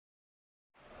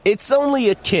It's only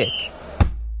a kick,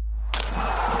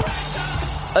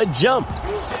 a jump,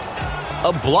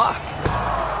 a block.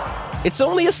 It's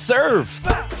only a serve.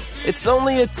 It's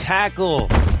only a tackle,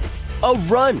 a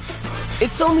run.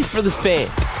 It's only for the fans.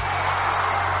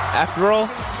 After all,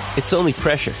 it's only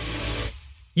pressure.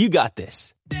 You got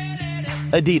this.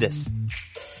 Adidas.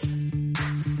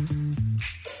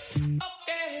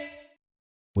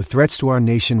 With threats to our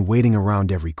nation waiting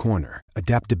around every corner,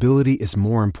 adaptability is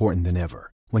more important than ever.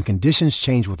 When conditions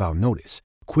change without notice,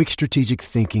 quick strategic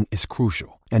thinking is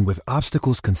crucial. And with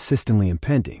obstacles consistently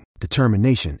impending,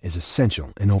 determination is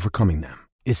essential in overcoming them.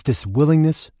 It's this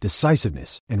willingness,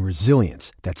 decisiveness, and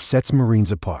resilience that sets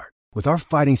Marines apart. With our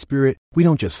fighting spirit, we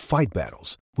don't just fight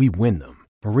battles, we win them.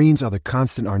 Marines are the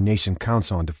constant our nation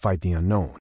counts on to fight the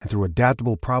unknown. And through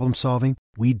adaptable problem solving,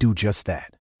 we do just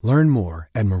that. Learn more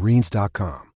at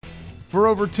marines.com. For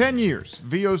over 10 years,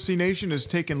 VOC Nation has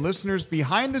taken listeners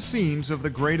behind the scenes of the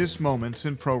greatest moments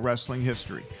in pro wrestling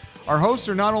history. Our hosts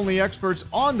are not only experts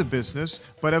on the business,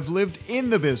 but have lived in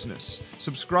the business.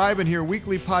 Subscribe and hear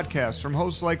weekly podcasts from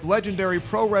hosts like legendary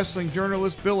pro wrestling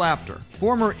journalist Bill Apter,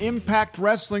 former Impact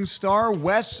Wrestling star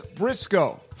Wes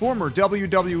Briscoe, former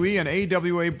WWE and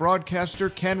AWA broadcaster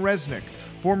Ken Resnick,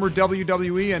 former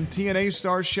WWE and TNA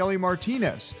star Shelly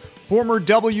Martinez, former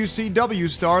WCW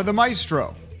star The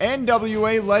Maestro,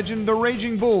 NWA legend The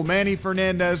Raging Bull Manny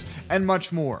Fernandez, and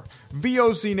much more.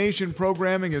 VOC Nation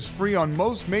programming is free on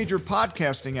most major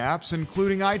podcasting apps,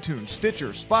 including iTunes, Stitcher,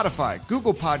 Spotify,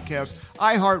 Google Podcasts,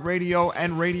 iHeartRadio,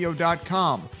 and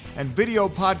Radio.com. And video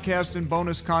podcast and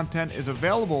bonus content is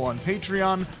available on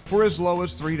Patreon for as low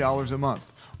as $3 a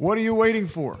month. What are you waiting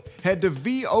for? Head to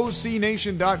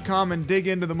VOCNation.com and dig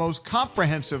into the most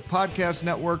comprehensive podcast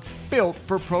network built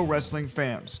for pro wrestling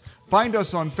fans. Find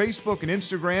us on Facebook and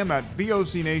Instagram at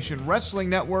VOC Nation Wrestling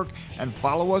Network and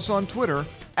follow us on Twitter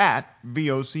at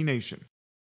VOC Nation.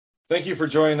 Thank you for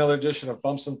joining another edition of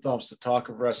Bumps and Thumps, the talk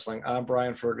of wrestling. I'm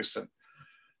Brian Ferguson.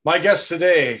 My guest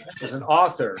today is an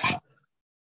author,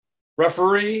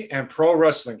 referee, and pro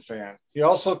wrestling fan. He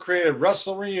also created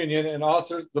Wrestle Reunion and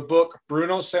authored the book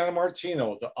Bruno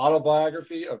Sammartino, the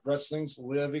autobiography of wrestling's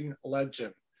living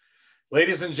legend.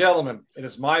 Ladies and gentlemen, it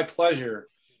is my pleasure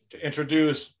to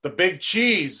introduce the Big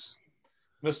Cheese,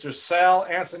 Mr. Sal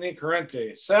Anthony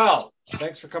Corrente. Sal,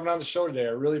 thanks for coming on the show today.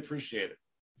 I really appreciate it.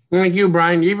 Thank you,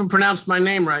 Brian. You even pronounced my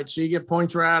name right, so you get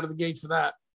points right out of the gate for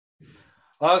that.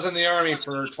 I was in the Army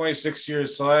for 26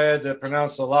 years, so I had to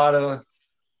pronounce a lot of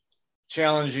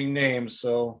challenging names,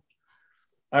 so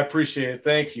I appreciate it.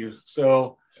 Thank you.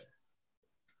 So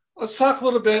let's talk a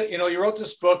little bit. You know, you wrote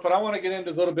this book, but I want to get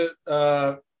into a little bit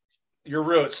your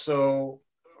roots. So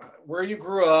where you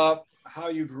grew up, how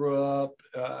you grew up.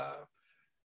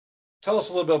 Tell us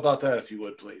a little bit about that, if you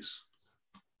would, please.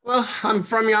 Well, I'm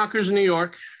from Yonkers, New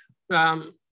York.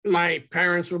 My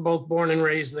parents were both born and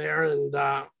raised there, and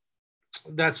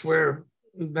that's where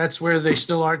they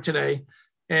still are today.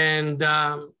 And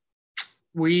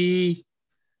we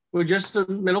were just a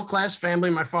middle-class family.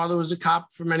 My father was a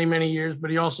cop for many, many years, but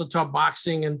he also taught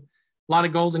boxing and a lot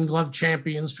of Golden Glove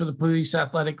champions for the Police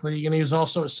Athletic League. And he was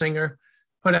also a singer,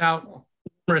 put out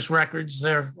numerous records.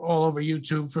 They're all over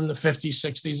YouTube from the 50s,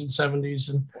 60s, and 70s.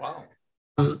 And wow.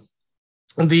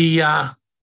 The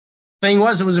thing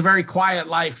was, it was a very quiet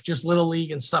life, just Little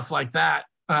League and stuff like that,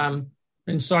 and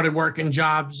started working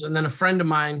jobs. And then a friend of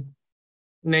mine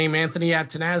named Anthony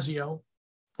Attanasio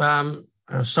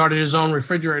started his own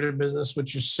refrigerator business,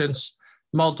 which has since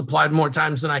multiplied more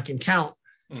times than I can count.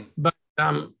 But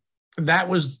that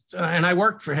was, and I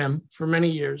worked for him for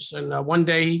many years. And one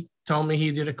day he told me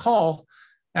he did a call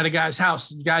at a guy's house.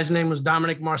 The guy's name was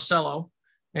Dominic Marcello,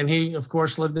 and he, of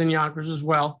course, lived in Yonkers as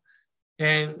well.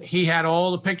 And he had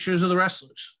all the pictures of the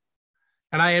wrestlers.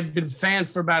 And I had been a fan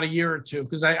for about a year or two,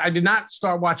 because I did not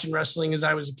start watching wrestling as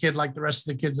I was a kid like the rest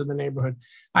of the kids in the neighborhood.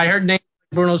 I heard names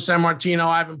like Bruno Sammartino,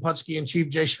 Ivan Putski, and Chief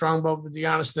Jay Strongbow, but to be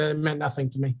honest, that meant nothing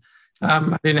to me.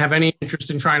 I didn't have any interest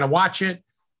in trying to watch it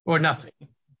or nothing.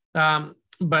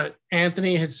 But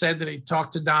Anthony had said that he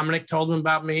talked to Dominic, told him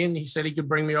about me, and he said he could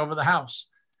bring me over the house.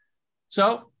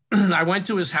 So I went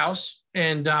to his house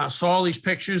and saw all these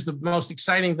pictures. The most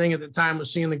exciting thing at the time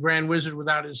was seeing the Grand Wizard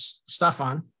without his stuff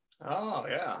on. Oh,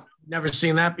 yeah. Never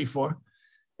seen that before.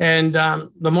 And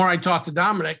the more I talked to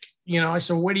Dominic, I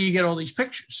said, where do you get all these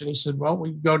pictures? And he said, well,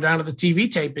 we go down to the TV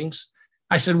tapings.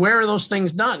 I said, where are those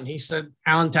things done? He said,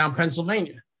 Allentown,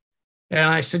 Pennsylvania. And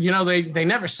I said, they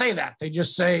never say that. They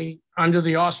just say under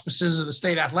the auspices of the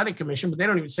State Athletic Commission, but they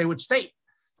don't even say what state.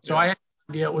 So I had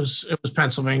no idea it was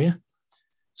Pennsylvania.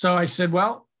 So I said,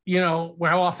 well,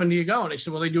 how often do you go? And they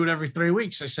said, well, they do it every 3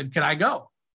 weeks. I said, can I go?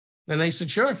 And they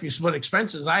said, sure, if you split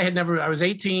expenses. I was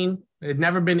 18, had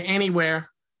never been anywhere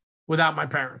without my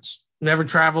parents, never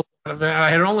traveled. I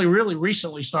had only really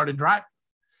recently started driving.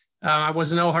 I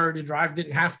was in no hurry to drive,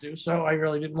 didn't have to, so I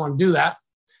really didn't want to do that.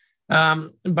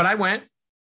 But I went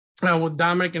with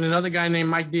Dominic and another guy named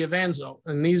Mike Diavanzo.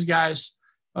 And these guys,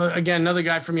 again, another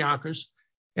guy from Yonkers.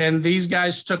 And these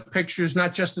guys took pictures,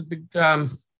 not just at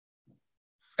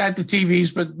the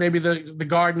TVs, but maybe the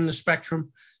Garden, the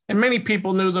Spectrum. And many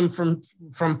people knew them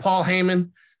from Paul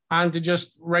Heyman on to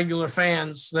just regular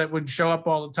fans that would show up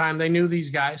all the time. They knew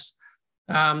these guys.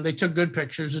 They took good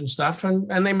pictures and stuff,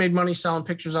 and they made money selling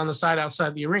pictures on the side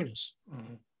outside the arenas.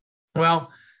 Mm-hmm.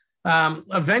 Well,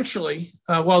 eventually,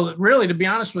 really, to be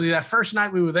honest with you, that first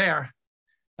night we were there,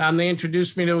 they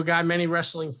introduced me to a guy many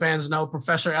wrestling fans know,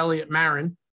 Professor Elliot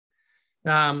Marin.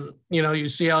 You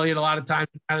see Elliot a lot of times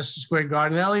at Madison Square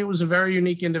Garden. Elliot was a very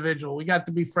unique individual. We got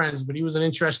to be friends, but he was an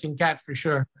interesting cat for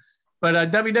sure.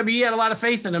 But WWE had a lot of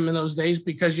faith in him in those days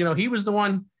because, he was the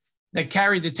one that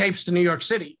carried the tapes to New York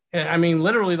City. I mean,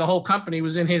 literally the whole company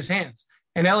was in his hands.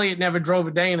 And Elliot never drove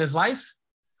a day in his life.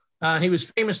 He was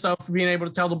famous, though, for being able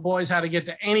to tell the boys how to get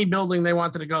to any building they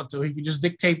wanted to go to. He could just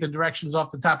dictate the directions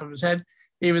off the top of his head,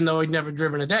 even though he'd never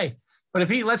driven a day. But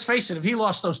let's face it, if he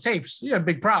lost those tapes, he had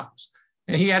big problems.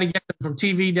 And he had to get them from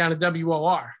TV down to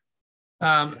WOR.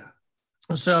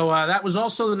 So that was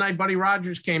also the night Buddy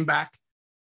Rogers came back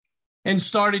and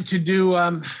started to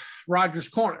do Rogers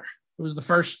Corner. It was the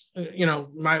first,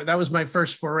 that was my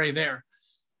first foray there.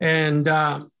 And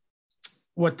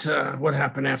what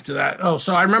happened after that? Oh,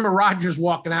 so I remember Rogers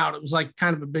walking out. It was like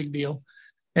kind of a big deal.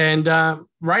 And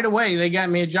right away, they got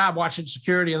me a job watching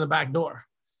security in the back door.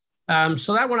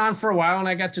 So that went on for a while, and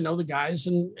I got to know the guys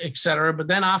and et cetera. But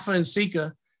then Afa and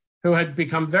Sika, who had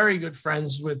become very good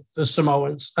friends with the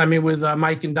Samoans, with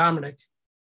Mike and Dominic,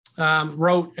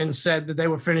 wrote and said that they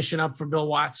were finishing up for Bill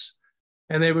Watts,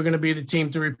 and they were going to be the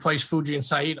team to replace Fuji and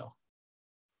Saito.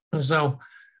 And so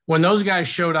when those guys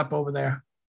showed up over there,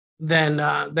 then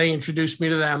they introduced me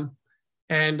to them,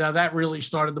 and that really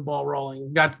started the ball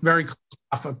rolling. Got very close to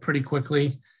Afa pretty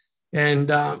quickly, and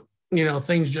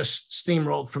things just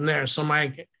steamrolled from there. So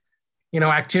my,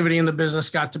 activity in the business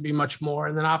got to be much more.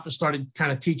 And then Afa started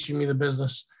kind of teaching me the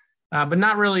business, but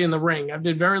not really in the ring. I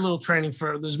did very little training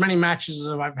for as many matches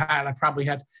as I've had. I probably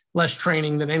had less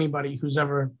training than anybody who's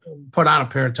ever put on a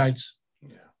pair of tights.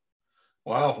 Yeah.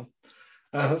 Wow.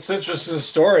 That's an interesting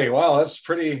story. Wow. That's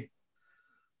pretty.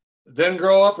 Then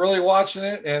grow up really watching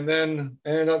it and then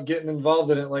ended up getting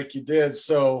involved in it like you did.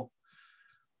 So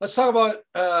let's talk about,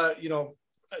 I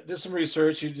did some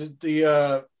research. You did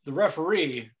the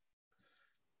referee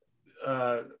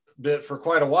bit for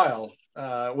quite a while.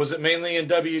 Was it mainly in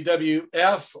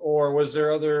WWF, or was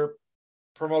there other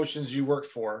promotions you worked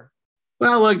for?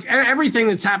 Well, look, everything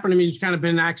that's happened to me has kind of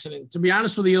been an accident. To be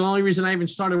honest with you, the only reason I even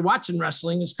started watching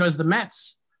wrestling is because the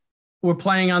Mets were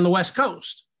playing on the West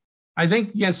Coast, I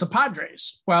think against the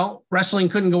Padres. Well, wrestling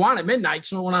couldn't go on at midnight,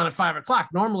 so it went on at 5 o'clock.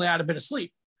 Normally, I'd have been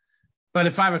asleep. But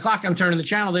at 5 o'clock, I'm turning the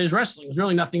channel. There's wrestling. There's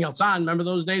really nothing else on. Remember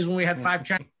those days when we had 5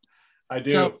 channels? I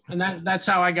do. So, and that's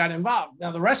how I got involved.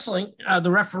 Now, the wrestling,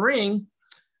 the refereeing,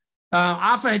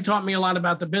 Afa had taught me a lot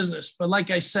about the business. But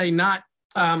like I say, not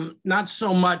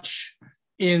so much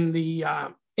in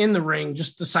the ring,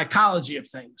 just the psychology of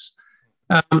things.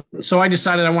 So I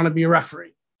decided I want to be a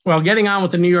referee. Well, getting on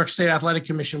with the New York State Athletic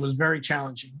Commission was very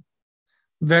challenging.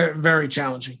 Very, very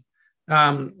challenging.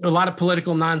 A lot of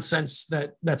political nonsense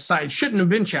that side shouldn't have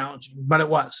been challenging, but it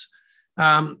was.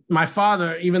 My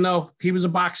father, even though he was a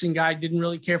boxing guy, didn't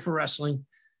really care for wrestling,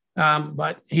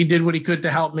 but he did what he could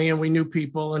to help me, and we knew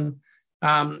people.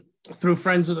 And through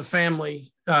friends of the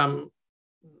family, I'm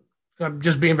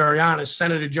just being very honest,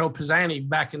 Senator Joe Pisani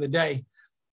back in the day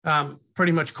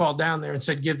pretty much called down there and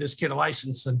said, give this kid a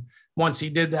license. And once he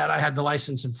did that, I had the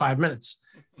license in 5 minutes.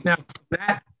 Now,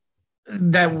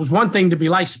 that was one thing to be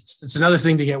licensed. It's another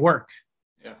thing to get work.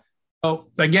 Yeah. So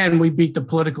again, we beat the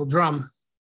political drum.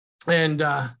 And,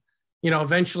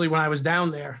 eventually when I was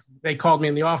down there, they called me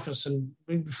in the office and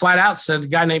flat out said, a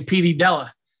guy named P.D.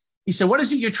 Della, he said, what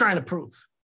is it you're trying to prove?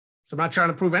 So I'm not trying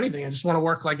to prove anything. I just want to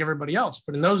work like everybody else.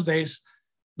 But in those days,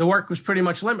 the work was pretty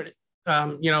much limited.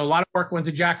 A lot of work went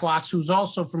to Jack Lotz, who's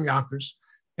also from Yonkers.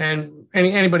 And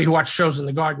anybody who watched shows in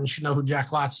the Garden should know who Jack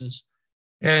Lotz is.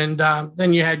 And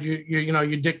then you had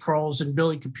your Dick Crowles and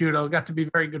Billy Caputo. Got to be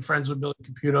very good friends with Billy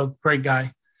Caputo, great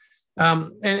guy,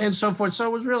 and so forth. So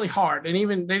it was really hard. And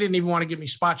even they didn't even want to give me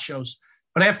spot shows.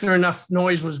 But after enough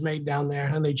noise was made down there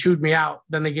and they chewed me out,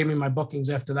 then they gave me my bookings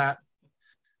after that.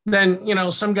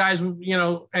 Then, some guys,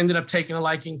 ended up taking a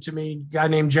liking to me. A guy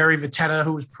named Jerry Vitetta,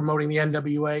 who was promoting the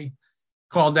NWA,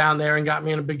 called down there and got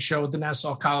me in a big show at the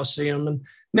Nassau Coliseum, and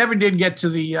never did get to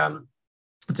the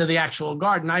actual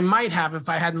Garden. I might have if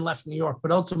I hadn't left New York,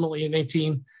 but ultimately in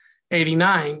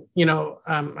 1889,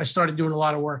 I started doing a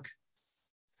lot of work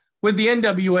with the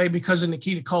NWA because of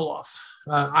Nikita Koloff.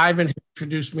 Ivan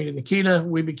introduced me to Nikita.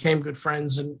 We became good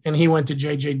friends, and he went to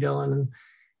J.J. Dillon. And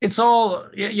it's all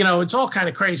kind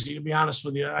of crazy, to be honest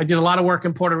with you. I did a lot of work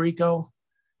in Puerto Rico.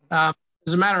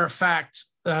 As a matter of fact,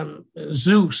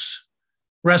 Zeus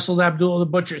wrestled Abdullah the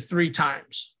Butcher 3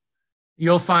 times.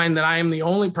 You'll find that I am the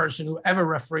only person who ever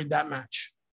refereed that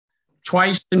match.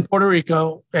 Twice in Puerto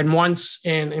Rico and once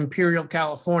in Imperial,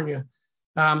 California.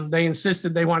 They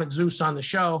insisted they wanted Zeus on the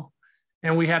show,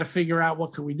 and we had to figure out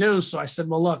what could we do. So I said,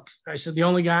 well, look, the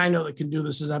only guy I know that can do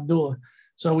this is Abdullah.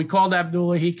 So we called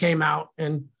Abdullah. He came out,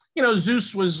 and,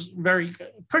 Zeus was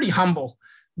pretty humble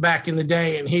back in the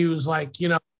day. And he was like,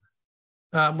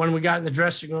 when we got in the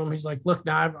dressing room, he's like, look,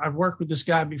 now I've worked with this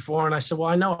guy before. And I said, well,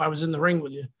 I know, I was in the ring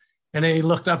with you. And then he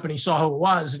looked up and he saw who it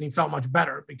was, and he felt much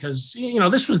better because,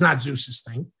 this was not Zeus's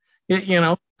thing.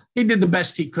 He did the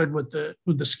best he could with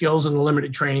the skills and the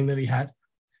limited training that he had.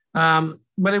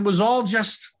 But it was all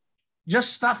just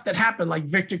stuff that happened. Like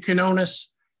Victor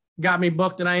Quinones got me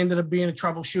booked, and I ended up being a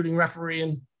troubleshooting referee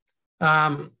in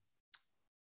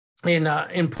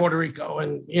Puerto Rico.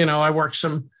 And, I worked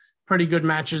some pretty good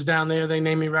matches down there. They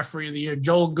named me referee of the year.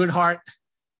 Joel Goodhart.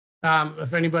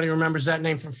 If anybody remembers that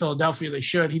name from Philadelphia, they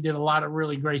should. He did a lot of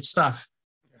really great stuff.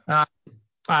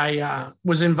 I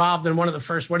was involved in one of the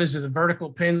first, the vertical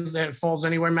pins. They had a Falls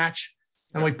Anywhere match,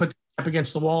 and we put them up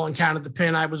against the wall and counted the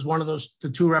pin. I was one of the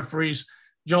 2 referees.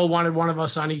 Joel wanted one of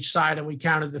us on each side, and we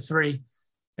counted the 3.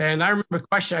 And I remember a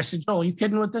question. I said, Joel, are you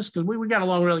kidding with this? Because we got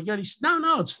along really good. He said,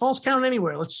 no, it's Falls Count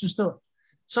Anywhere. Let's just do it.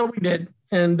 So we did,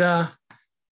 and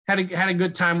had a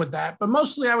good time with that. But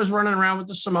mostly I was running around with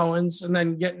the Samoans and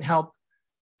then getting help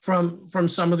from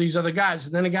some of these other guys.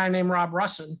 And then a guy named Rob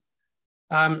Russin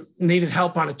needed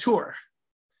help on a tour.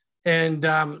 And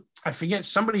I forget,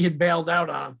 somebody had bailed out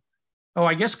on him. Oh,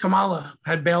 I guess Kamala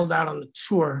had bailed out on the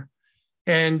tour,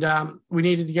 and we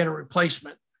needed to get a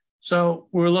replacement. So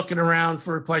we were looking around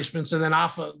for replacements, and then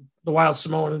Alpha, the Wild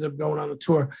Samoan, ended up going on the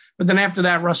tour. But then after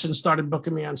that, Russin started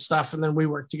booking me on stuff, and then we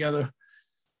worked together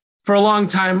for a long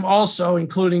time also,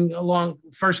 including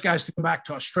first guys to come back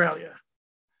to Australia.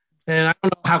 And I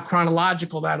don't know how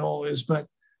chronological that all is, but,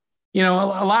 a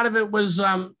lot of it was,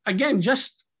 again,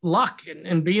 just luck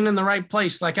and being in the right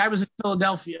place. Like I was in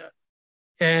Philadelphia,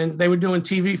 and they were doing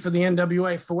TV for the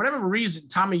NWA. For whatever reason,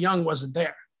 Tommy Young wasn't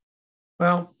there.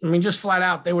 Well, just flat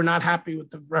out, they were not happy with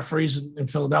the referees in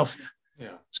Philadelphia.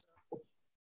 Yeah.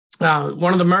 So,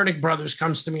 one of the Murdoch brothers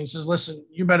comes to me and says, listen,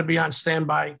 you better be on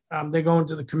standby. They're going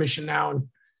to the commission now and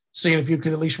seeing if you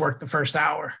could at least work the first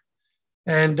hour.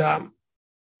 And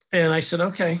I said,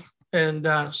 okay. And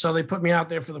so they put me out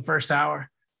there for the first hour.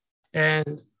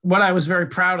 And what I was very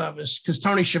proud of is because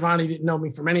Tony Schiavone didn't know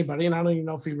me from anybody, and I don't even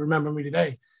know if he remembered me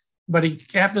today. But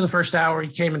after the first hour, he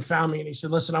came and found me, and he said,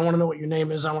 listen, I want to know what your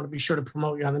name is. I want to be sure to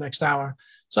promote you on the next hour.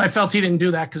 So I felt he didn't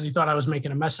do that because he thought I was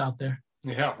making a mess out there.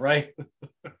 Yeah, right.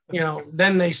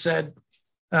 Then they said,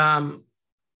 hey,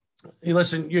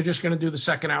 listen, you're just going to do the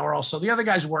second hour also. The other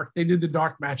guys worked. They did the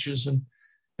dark matches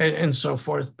and so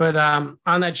forth. But on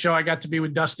that show, I got to be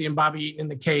with Dusty and Bobby Eaton in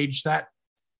the cage. That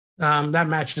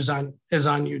match is on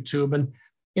YouTube. And,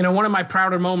 one of my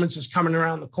prouder moments is coming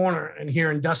around the corner and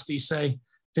hearing Dusty say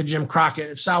to Jim Crockett,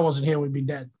 if Sal wasn't here, we'd be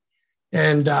dead.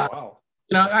 And, wow.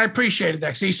 I appreciated that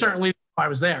because he certainly knew I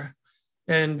was there.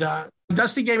 And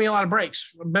Dusty gave me a lot of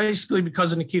breaks, basically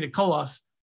because of Nikita Koloff.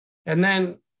 And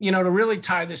then, to really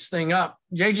tie this thing up,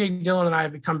 J.J. Dillon and I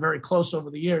have become very close over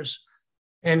the years.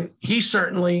 And he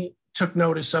certainly took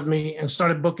notice of me and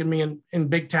started booking me in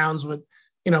big towns with,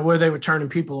 where they were turning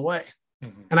people away.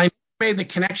 Mm-hmm. And I made the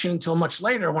connection until much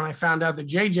later when I found out that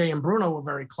JJ and Bruno were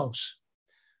very close.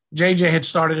 JJ had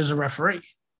started as a referee.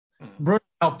 Mm-hmm. Bruno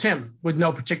helped him with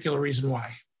no particular reason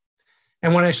why.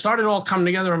 And when I started all coming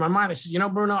together in my mind, I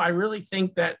said, Bruno, I really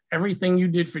think that everything you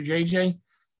did for JJ,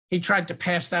 he tried to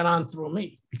pass that on through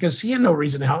me because he had no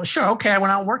reason to help. Sure, okay, I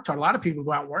went out and worked hard. A lot of people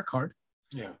go out and work hard.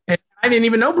 Yeah. And I didn't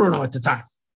even know Bruno at the time.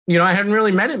 I hadn't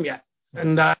really met him yet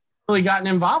and really gotten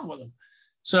involved with him.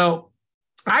 So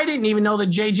I didn't even know that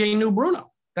JJ knew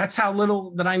Bruno. That's how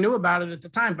little that I knew about it at the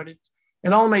time. But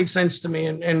it all made sense to me,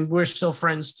 and we're still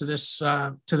friends to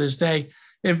this day.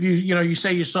 If you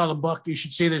say you saw the book, you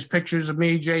should see there's pictures of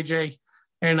me, JJ,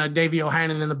 and Davey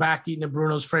O'Hannon in the back eating at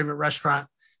Bruno's favorite restaurant.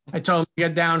 I told him,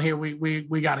 get down here,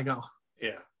 we got to go.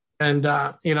 Yeah. And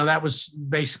that was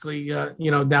basically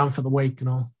down for the wake and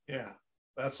all. Yeah,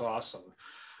 that's awesome.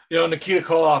 Nikita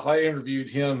Koloff, I interviewed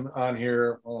him on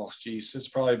here. Oh, geez, it's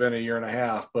probably been a year and a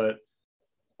half, but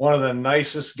one of the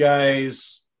nicest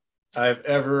guys I've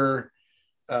ever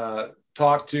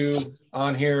talked to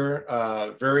on here.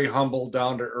 Very humble,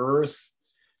 down to earth,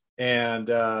 and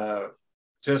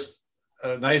just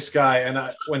a nice guy.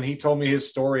 And when he told me his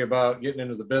story about getting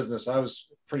into the business, I was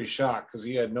pretty shocked because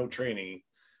he had no training.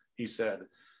 He said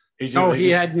he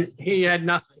had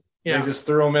nothing. Yeah. They just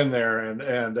threw him in there,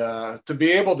 and to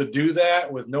be able to do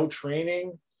that with no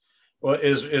training, well,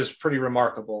 is pretty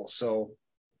remarkable. So,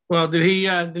 well, did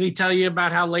he tell you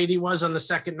about how late he was on the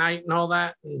second night and all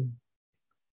that? He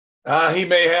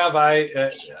may have.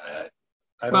 I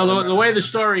don't the way the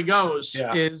story goes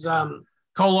is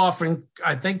Koloff and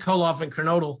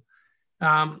Kernodle,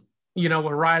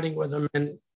 were riding with him,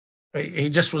 and he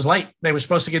just was late. They were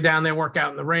supposed to get down there, work out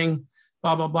in the ring,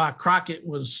 blah blah blah. Crockett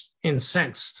was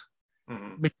incensed.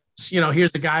 Because,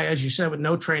 here's the guy, as you said, with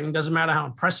no training. Doesn't matter how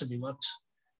impressive he looks,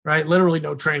 right? Literally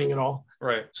no training at all.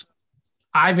 Right. So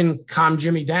Ivan calmed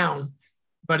Jimmy down,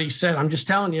 but he said, I'm just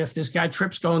telling you, if this guy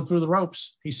trips going through the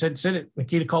ropes, he said, sit it.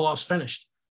 Nikita Koloff's finished.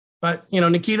 But,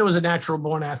 Nikita was a natural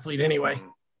born athlete anyway.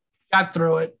 Got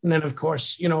through it. And then, of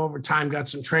course, over time got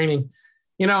some training.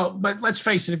 But let's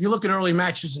face it, if you look at early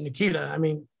matches in Nikita, I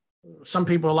mean, some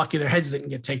people are lucky their heads didn't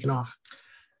get taken off.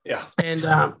 Yeah. And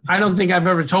I don't think I've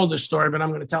ever told this story, but I'm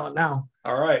going to tell it now.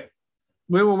 All right.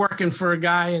 We were working for a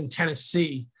guy in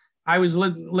Tennessee. I was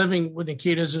living with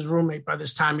Nikita as his roommate by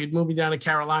this time. He'd moved me down to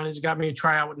Carolinas, got me a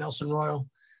tryout with Nelson Royal,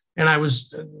 and I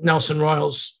was Nelson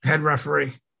Royal's head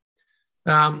referee.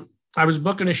 I was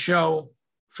booking a show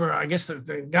for, I guess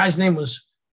the guy's name was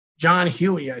John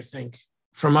Huey, I think,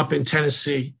 from up in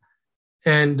Tennessee.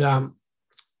 And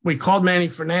we called Manny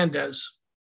Fernandez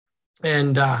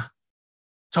and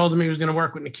told him he was going to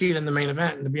work with Nikita in the main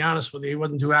event. And to be honest with you, he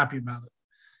wasn't too happy about it.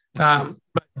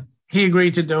 But he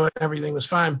agreed to do it. Everything was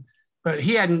fine. But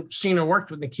he hadn't seen or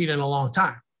worked with Nikita in a long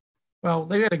time. Well,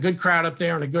 they had a good crowd up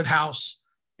there and a good house.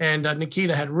 And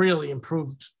Nikita had really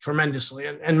improved tremendously.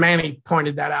 And Manny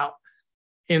pointed that out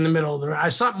in the middle of the room.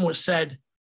 Something was said.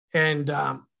 And,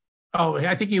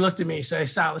 I think he looked at me and said,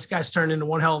 Sal, this guy's turned into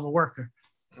one hell of a worker.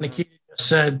 Nikita just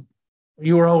said,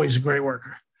 you were always a great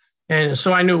worker. And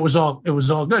so I knew it was all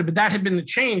good. But that had been the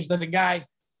change that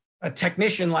a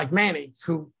technician like Manny,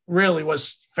 who really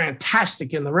was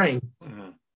fantastic in the ring. Mm-hmm.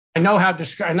 I know how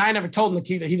and I never told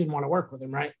Nikita he didn't want to work with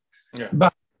him, right? Yeah.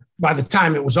 But by the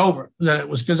time it was over, that it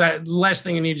was because the last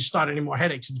thing you need is start any more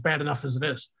headaches. It's bad enough as it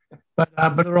is. But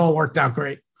it all worked out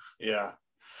great. Yeah.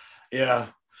 Yeah.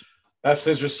 That's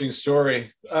an interesting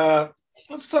story.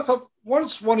 Let's talk about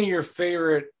what's one of your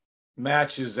favorite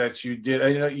matches that you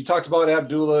did. You talked about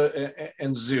Abdullah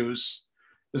and Zeus.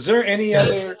 Is there any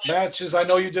other matches? I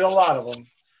know you did a lot of them,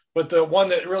 but the one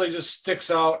that really just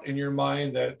sticks out in your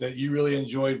mind that you really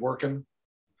enjoyed working?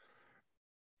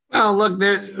 Well, look,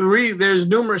 there's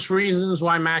numerous reasons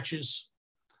why matches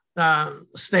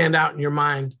stand out in your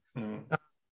mind. Mm-hmm.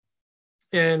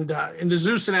 And the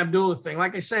Zeus and Abdullah thing,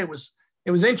 like I say, it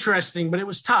was interesting, but it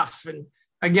was tough. And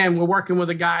again, we're working with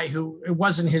a guy who it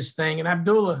wasn't his thing. And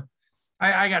Abdullah,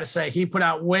 I got to say, he put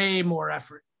out way more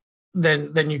effort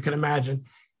than you can imagine.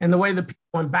 And the way the people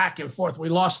went back and forth, we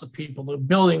lost the people. The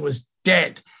building was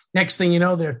dead. Next thing you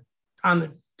know, they're on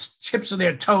the tips of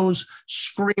their toes,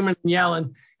 screaming and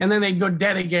yelling, and then they'd go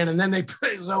dead again. And then it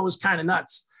was kind of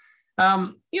nuts.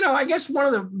 I guess one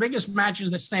of the biggest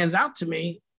matches that stands out to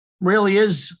me really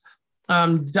is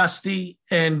Dusty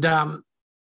and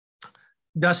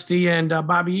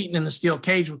Bobby Eaton in the steel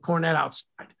cage with Cornette outside.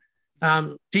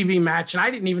 TV match, and I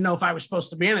didn't even know if I was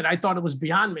supposed to be in it. I thought it was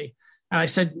beyond me. And I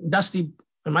said, Dusty,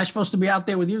 am I supposed to be out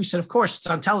there with you? He said, of course, it's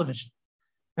on television.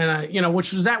 And,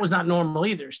 that was not normal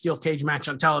either. Steel cage match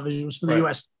on television was for the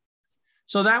U.S.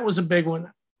 So that was a big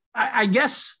one. I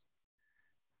guess,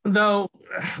 though,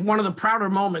 one of the prouder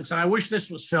moments, and I wish this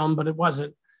was filmed, but it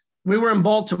wasn't. We were in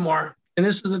Baltimore, and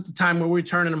this was at the time where we were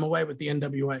turning them away with the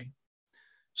NWA.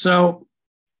 So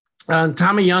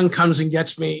Tommy Young comes and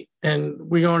gets me, and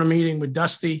we go on a meeting with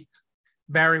Dusty,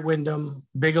 Barry Windham,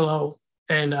 Bigelow,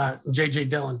 and J.J.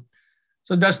 Dillon.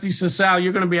 So Dusty says, Sal,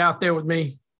 you're going to be out there with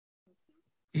me.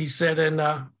 He said, and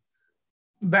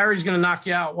Barry's going to knock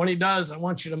you out. When he does, I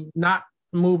want you to not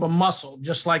move a muscle,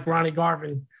 just like Ronnie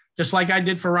Garvin, just like I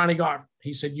did for Ronnie Garvin.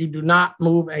 He said, you do not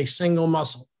move a single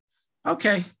muscle.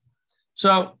 Okay.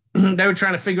 So they were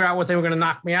trying to figure out what they were going to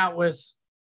knock me out with.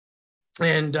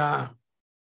 And,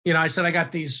 I said, I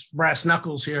got these brass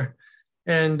knuckles here.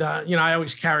 And, I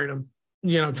always carried them,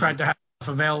 tried to have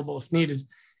available if needed.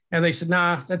 And they said,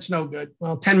 nah, that's no good.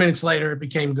 Well, 10 minutes later, it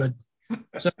became good.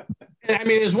 So, I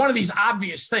mean, it's one of these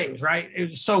obvious things, right? It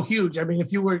was so huge. I mean,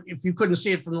 if you couldn't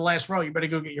see it from the last row, you better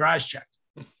go get your eyes checked.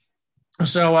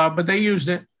 So, but they used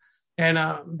it, and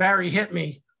Barry hit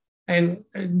me, and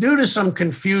due to some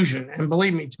confusion, and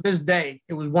believe me, to this day,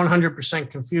 it was 100%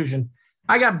 confusion.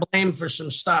 I got blamed for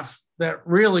some stuff that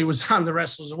really was on the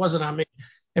wrestlers. It wasn't on me.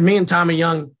 And me and Tommy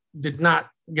Young did not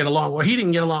get along. Well, he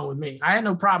didn't get along with me. I had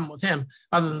no problem with him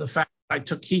other than the fact that I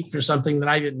took heat for something that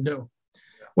I didn't do.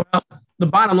 Well, the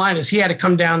bottom line is he had to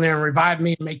come down there and revive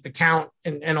me and make the count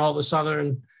and all this other,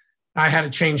 and I had to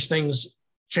change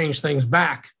things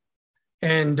back.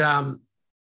 And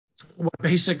what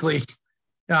basically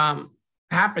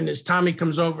happened is Tommy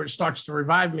comes over and starts to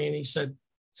revive me, and he said,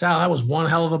 "Sal, that was one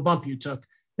hell of a bump you took."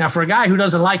 Now, for a guy who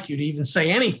doesn't like you to even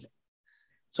say anything,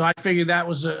 so I figured that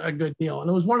was a good deal. And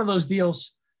it was one of those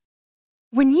deals.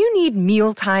 When you need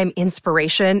mealtime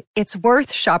inspiration, it's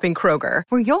worth shopping Kroger,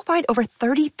 where you'll find over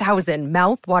 30,000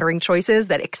 mouth-watering choices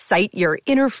that excite your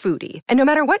inner foodie. And no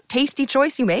matter what tasty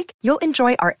choice you make, you'll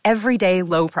enjoy our everyday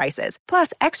low prices,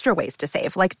 plus extra ways to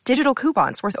save, like digital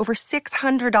coupons worth over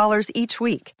 $600 each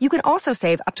week. You can also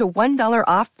save up to $1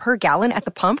 off per gallon at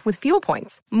the pump with fuel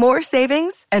points. More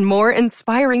savings and more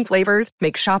inspiring flavors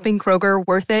make shopping Kroger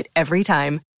worth it every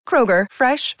time. Kroger,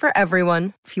 fresh for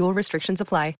everyone. Fuel restrictions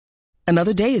apply.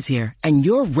 Another day is here, and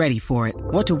you're ready for it.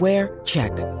 What to wear?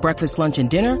 Check. Breakfast, lunch, and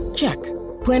dinner? Check.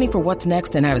 Planning for what's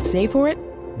next and how to save for it?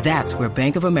 That's where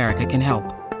Bank of America can help.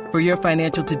 For your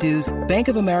financial to-dos, Bank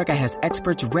of America has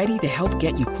experts ready to help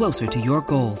get you closer to your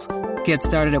goals. Get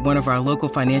started at one of our local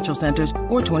financial centers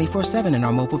or 24/7 in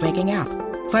our mobile banking app.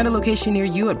 Find a location near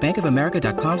you at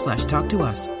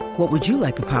bankofamerica.com/talktous. What would you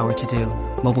like the power to do?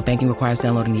 Mobile banking requires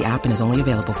downloading the app and is only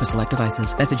available for select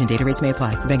devices. Message and data rates may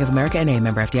apply. Bank of America NA,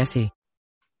 member FDIC.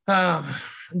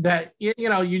 That,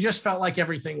 you just felt like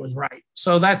everything was right.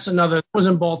 So that's another, it was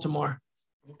in Baltimore.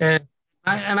 And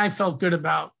I felt good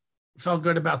about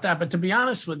that. But to be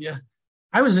honest with you,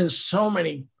 I was in so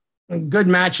many good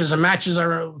matches, and matches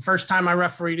are the first time I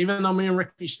refereed, even though me and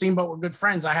Ricky Steamboat were good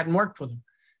friends, I hadn't worked with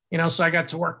him, so I got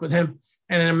to work with him.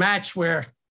 And in a match where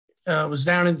it was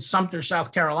down in Sumter,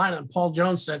 South Carolina, and Paul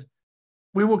Jones said,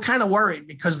 we were kind of worried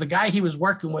because the guy he was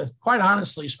working with, quite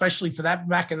honestly, especially for that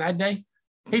back in that day,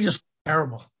 he just was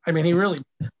terrible. I mean, he really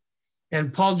did.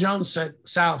 And Paul Jones said,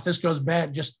 "Sal, if this goes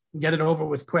bad, just get it over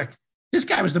with quick." This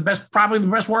guy was probably the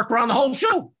best worker on the whole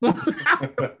show.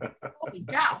 Holy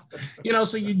cow.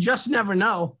 So you just never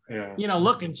know,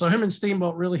 looking. So him and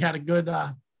Steamboat really had a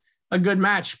good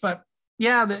match. But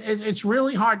yeah, it's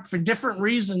really hard for different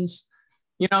reasons.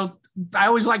 I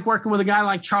always like working with a guy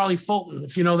like Charlie Fulton,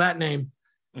 if you know that name.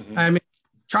 Mm-hmm. I mean,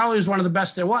 Charlie was one of the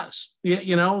best there was.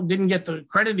 Didn't get the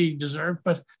credit he deserved,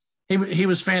 but he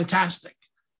was fantastic.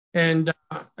 And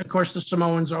of course, the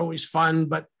Samoans are always fun,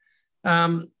 but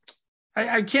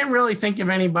I can't really think of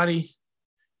anybody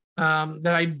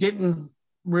that I didn't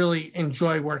really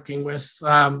enjoy working with.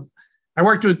 I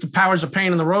worked with the Powers of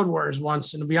Pain and the Road Warriors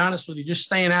once, and to be honest with you, just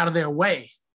staying out of their way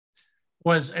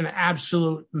was an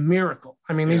absolute miracle.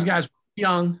 I mean, these guys were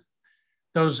young.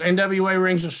 Those NWA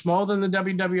rings are smaller than the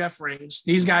WWF rings.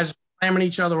 These guys are slamming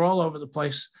each other all over the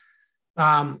place.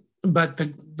 But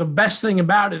the best thing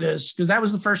about it is, because that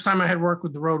was the first time I had worked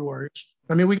with the Road Warriors.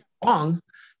 I mean, we got along,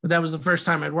 but that was the first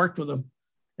time I'd worked with them.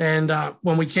 And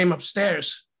when we came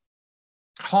upstairs,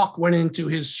 Hawk went into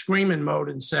his screaming mode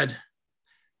and said,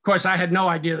 of course, I had no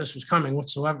idea this was coming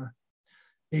whatsoever.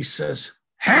 He says,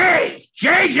 "Hey,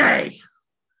 JJ."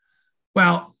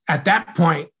 Well, at that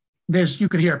point, you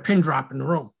could hear a pin drop in the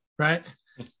room, right?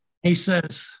 He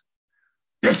says,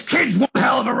 "This kid's one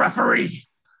hell of a referee."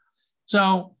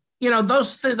 So,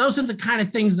 those are the kind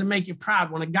of things that make you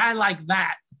proud. When a guy like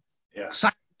that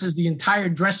silences the entire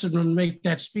dressing room to make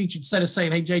that speech instead of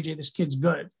saying, "Hey, JJ, this kid's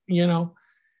good,"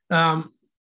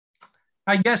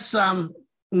 I guess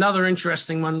another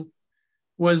interesting one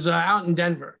was out in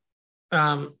Denver.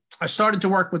 I started to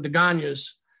work with the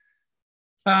Gagnes,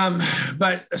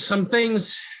 but some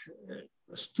things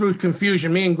through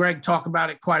confusion, me and Greg talk about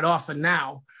it quite often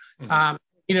now. Mm-hmm.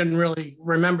 He didn't really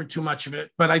remember too much of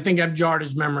it, but I think I've jarred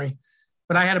his memory.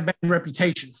 But I had a bad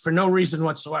reputation for no reason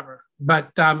whatsoever.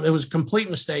 But it was a complete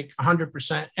mistake,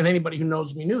 100%. And anybody who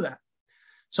knows me knew that.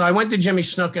 So I went to Jimmy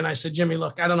Snook and I said, "Jimmy,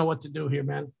 look, I don't know what to do here,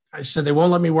 man." I said, "They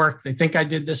won't let me work. They think I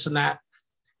did this and that."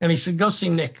 And he said, "Go see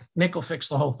Nick. Nick will fix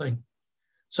the whole thing."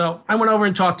 So I went over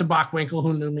and talked to Bockwinkel,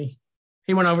 who knew me.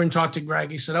 He went over and talked to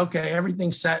Greg. He said, "Okay,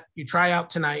 everything's set. You try out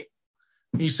tonight."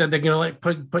 He said they're going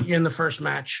to put you in the first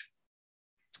match,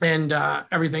 and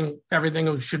everything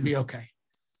should be okay.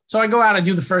 So I go out, I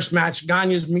do the first match.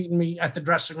 Gagne's meeting me at the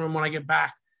dressing room when I get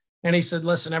back. And he said,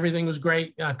 listen, everything was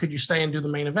great. Could you stay and do the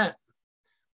main event?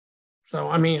 So,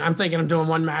 I mean, I'm thinking I'm doing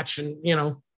one match and,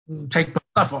 take my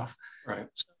stuff off. Right.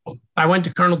 So I went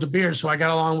to Colonel De Beers, who I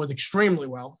got along with extremely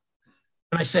well.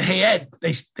 And I said, hey, Ed,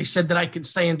 they said that I could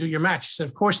stay and do your match. He said,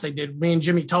 of course they did. Me and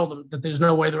Jimmy told them that there's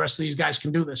no way the rest of these guys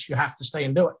can do this. You have to stay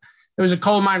and do it. It was a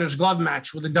coal miner's glove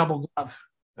match with a double glove.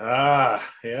 Ah,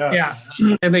 yes.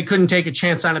 Yeah. And they couldn't take a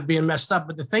chance on it being messed up.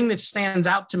 But the thing that stands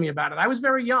out to me about it, I was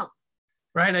very young,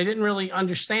 right? I didn't really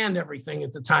understand everything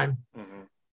at the time.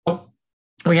 Mm-hmm.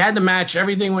 We had the match.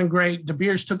 Everything went great. De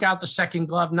Beers took out the second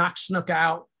glove, knocked Snook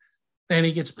out, and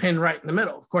he gets pinned right in the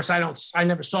middle. Of course, I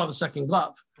never saw the second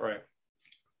glove. Right.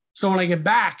 So when I get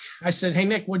back, I said, hey,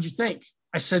 Nick, what'd you think?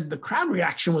 I said, the crowd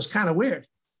reaction was kind of weird.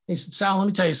 He said, Sal, let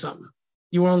me tell you something.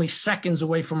 You were only seconds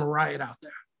away from a riot out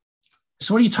there.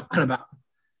 So what are you talking about?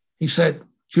 He said,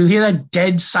 did you hear that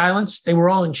dead silence? They were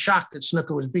all in shock that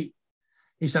Snooker was beat.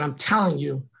 He said, I'm telling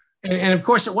you. And of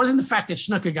course, it wasn't the fact that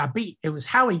Snooker got beat. It was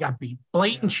how he got beat.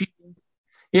 Blatant cheating.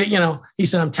 He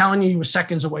said, I'm telling you were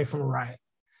seconds away from a riot.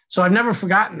 So I've never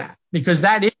forgotten that, because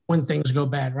that is when things go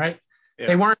bad, right? Yeah.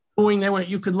 They weren't booing.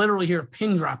 You could literally hear a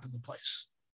pin drop in the place.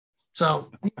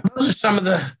 So those are some of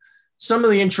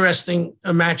the interesting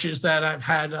matches that I've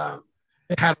had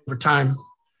over time.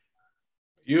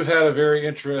 You had a very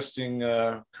interesting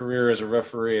career as a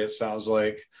referee, it sounds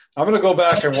like. I'm going to go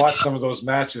back and watch some of those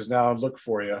matches now and look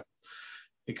for you,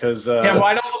 because I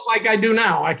don't look like I do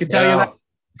now. I can tell you that.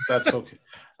 That's okay.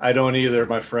 I don't either,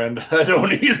 my friend. I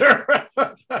don't either.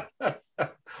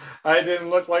 I didn't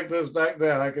look like this back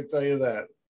then, I can tell you that.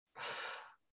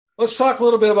 Let's talk a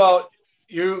little bit about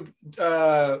you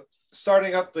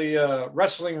starting up the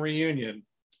wrestle reunion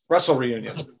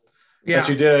that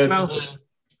you did.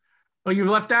 Well, you've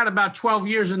left out about 12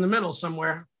 years in the middle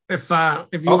somewhere. If you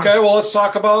okay, well, let's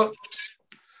talk about.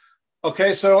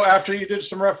 Okay, so after you did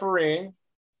some refereeing,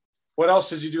 what else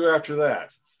did you do after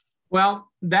that? Well,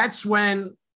 that's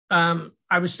when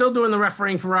I was still doing the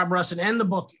refereeing for Rob Russin and the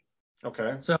booking.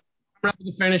 Okay. So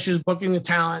the finishes, booking the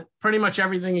talent, pretty much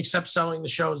everything except selling the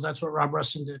shows. That's what Rob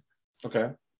Russin did.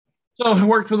 Okay. So I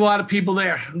worked with a lot of people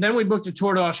there. And then we booked a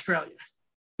tour to Australia.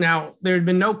 Now, there had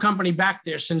been no company back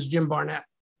there since Jim Barnett.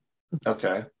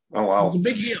 Okay. Oh, wow. It was a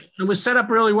big deal. It was set up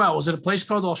really well. It was at a place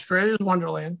called Australia's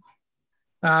Wonderland.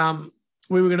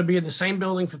 We were going to be in the same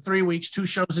building for 3 weeks, 2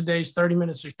 shows a day, 30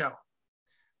 minutes a show.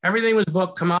 Everything was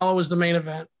booked. Kamala was the main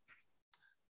event.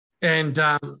 And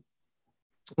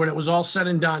when it was all said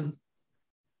and done,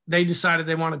 they decided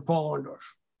they wanted Paul Orndorff.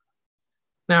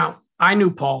 Now, I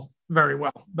knew Paul very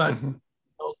well, but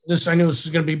I knew this was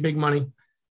going to be big money.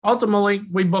 Ultimately,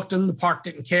 we booked him. The park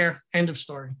didn't care. End of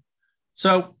story.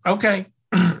 So, okay.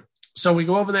 So we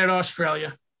go over there to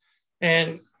Australia,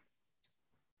 and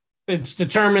it's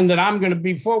determined that I'm going to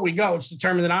be, before we go, it's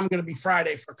determined that I'm going to be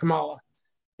Friday for Kamala.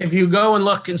 If you go and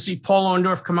look and see Paul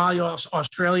Orndorff, Kamala,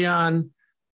 Australia on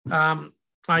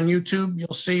YouTube,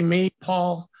 you'll see me,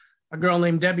 Paul, a girl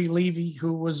named Debbie Levy,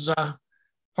 who was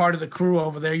part of the crew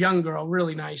over there, young girl,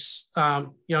 really nice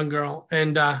young girl,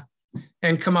 and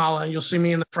Kamala. You'll see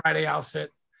me in the Friday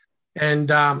outfit.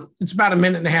 And it's about a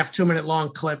 1.5, 2 minute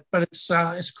long clip, but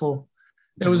it's cool.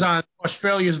 It was on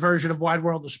Australia's version of Wide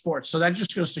World of Sports. So that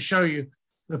just goes to show you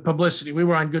the publicity. We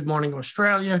were on Good Morning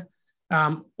Australia.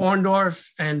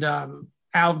 Orndorff and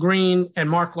Al Green and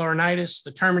Mark Laurinaitis,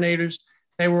 the Terminators,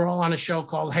 they were all on a show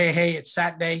called Hey, Hey, It's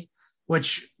Saturday,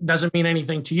 which doesn't mean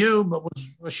anything to you, but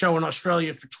was a show in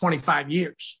Australia for 25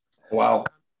 years. Wow.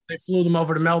 They flew them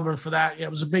over to Melbourne for that. Yeah,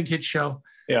 it was a big hit show.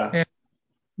 Yeah. And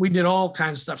we did all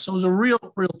kinds of stuff. So it was a real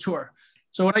tour.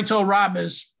 So what I told Rob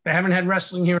is, they haven't had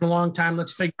wrestling here in a long time.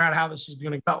 Let's figure out how this is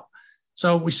going to go.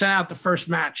 So we sent out the first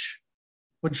match,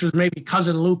 which was maybe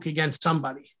Cousin Luke against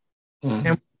somebody. Mm-hmm.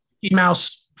 And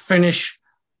Mouse finish,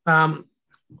 leg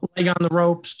on the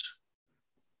ropes.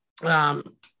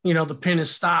 The pin is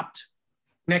stopped.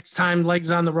 Next time,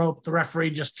 legs on the rope, the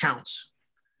referee just counts.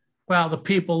 Well, the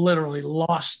people literally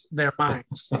lost their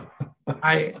minds.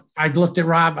 I looked at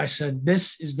Rob. I said,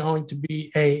 this is going to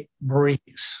be a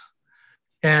breeze.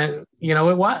 And,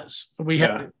 it was. We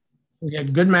had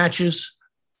good matches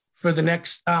for the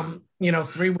next,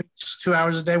 3 weeks, 2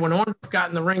 hours a day. When Orndorff got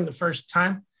in the ring the first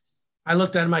time, I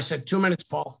looked at him. I said, 2 minutes,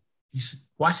 Paul. He said,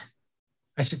 what?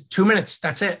 I said, 2 minutes.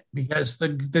 That's it. Because the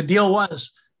deal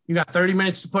was, you got 30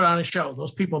 minutes to put on a show.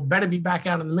 Those people better be back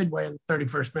out in the midway in the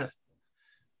 31st minute.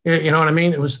 You know what I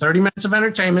mean? It was 30 minutes of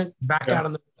entertainment, back out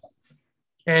in the midway.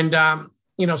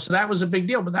 And, so that was a big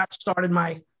deal. But that started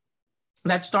my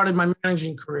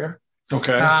managing career.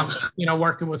 Okay.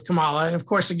 Working with Kamala. And, of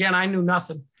course, again, I knew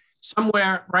nothing.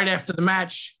 Somewhere right after the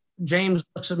match, James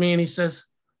looks at me and he says,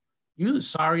 "You the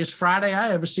sorriest Friday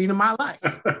I ever seen in my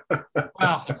life."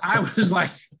 Well, I was like,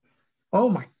 "Oh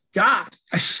my God,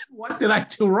 what did I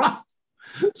do wrong?"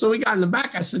 So we got in the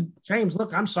back. I said, "James,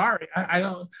 look, I'm sorry. I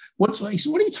don't." He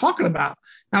said, "What are you talking about?"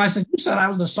 And I said, "You said I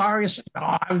was the sorriest." "Oh,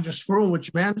 I was just screwing with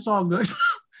you, man. It's all good."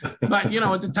 But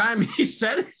at the time he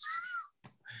said it,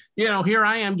 here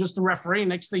I am, just the referee.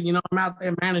 Next thing you know, I'm out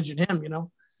there managing him.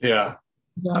 Yeah.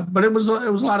 But it was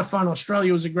a lot of fun.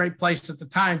 Australia was a great place at the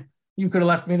time. You could have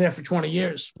left me there for 20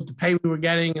 years with the pay we were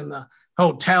getting and the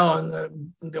hotel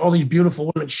and all these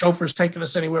beautiful women chauffeurs taking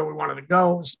us anywhere we wanted to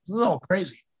go. It was all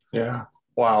crazy. Yeah.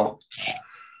 Wow.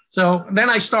 So then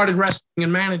I started wrestling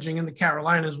and managing in the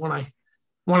Carolinas when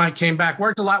I came back.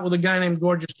 Worked a lot with a guy named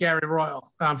Gorgeous Gary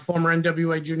Royal, former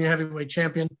NWA junior heavyweight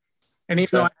champion. And even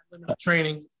though I had limited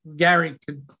training, Gary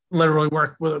could literally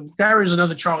work with him. Gary's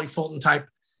another Charlie Fulton type,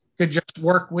 could just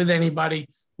work with anybody,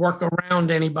 work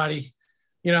around anybody.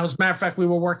 As a matter of fact, we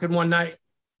were working one night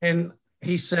and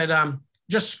he said,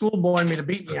 just schoolboying me to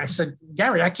beat me. I said,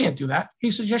 "Gary, I can't do that." He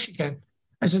says, "Yes, you can."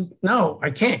 I said, "No, I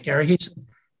can't, Gary." He said,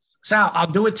 "Sal,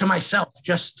 I'll do it to myself.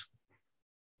 Just,"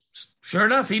 sure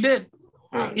enough, he did.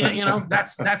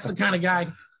 That's the kind of guy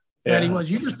that he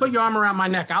was. "You just put your arm around my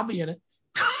neck. I'll be in it."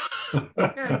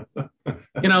 Okay.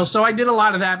 So I did a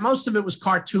lot of that. Most of it was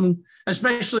cartoon,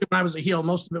 especially when I was a heel.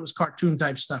 Most of it was cartoon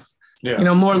type stuff.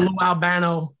 Yeah. More Lou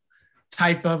Albano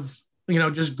type of,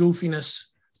 just goofiness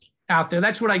out there.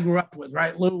 That's what I grew up with,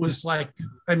 right? Lou was like,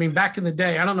 back in the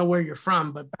day, I don't know where you're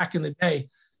from, but back in the day,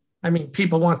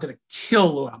 people wanted to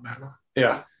kill Lou Albano.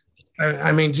 Yeah.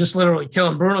 Just literally kill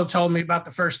him. Bruno told me about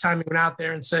the first time he went out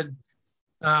there and said,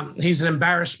 he's an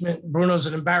embarrassment. Bruno's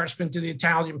an embarrassment to the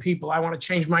Italian people. I want to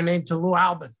change my name to Lou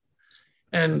Albin.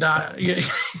 And,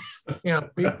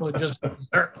 people are just,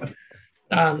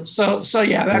 so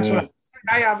yeah, that's what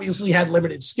I obviously had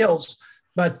limited skills,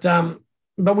 but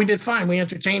we did fine. We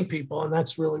entertained people, and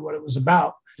that's really what it was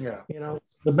about. Yeah.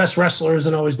 The best wrestler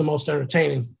isn't always the most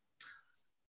entertaining.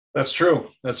 That's true.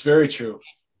 That's very true.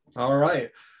 All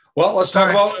right. Well, let's talk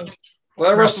about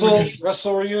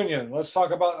Wrestle Reunion. Let's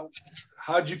talk about,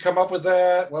 how'd you come up with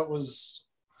that?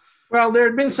 Well, there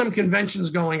had been some conventions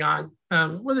going on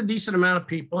with a decent amount of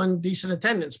people and decent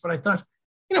attendance, but I thought,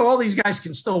 all these guys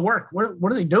can still work.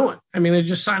 What are they doing? They're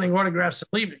just signing autographs and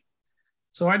leaving.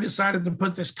 So I decided to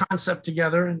put this concept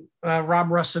together, and Rob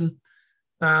Russin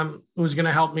was going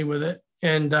to help me with it.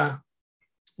 And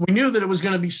we knew that it was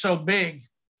going to be so big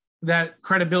that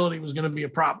credibility was going to be a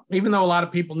problem. Even though a lot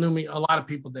of people knew me, a lot of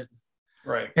people didn't.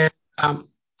 Right. And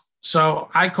so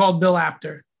I called Bill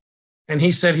Apter, and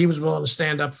he said he was willing to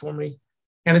stand up for me.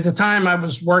 And at the time, I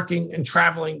was working and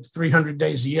traveling 300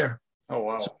 days a year. Oh,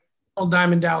 wow. So I called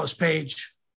Diamond Dallas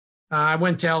Page. I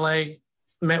went to L.A.,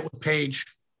 met with Page,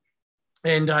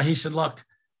 and he said, "Look,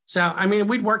 Sal,"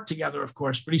 we'd worked together, of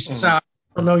course, but he said, "Sal, I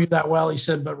don't know you that well." He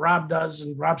said, "But Rob does,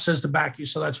 and Rob says to back you,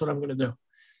 so that's what I'm going to do."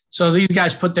 So these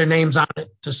guys put their names on it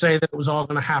to say that it was all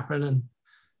going to happen,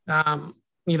 and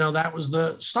that was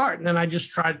the start. And then I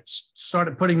just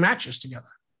started putting matches together.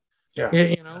 Yeah.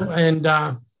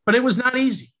 But it was not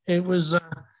easy. It was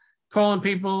calling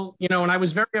people, and I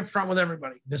was very upfront with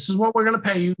everybody. This is what we're going to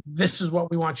pay you. This is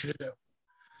what we want you to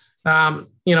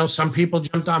do. Some people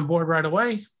jumped on board right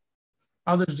away.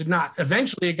 Others did not.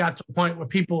 Eventually, it got to a point where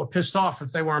people were pissed off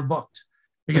if they weren't booked,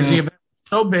 because the event was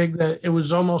so big that it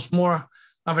was almost more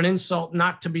of an insult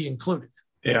not to be included.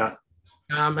 Yeah.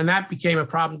 And that became a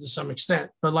problem to some extent.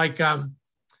 But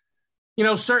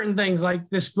certain things like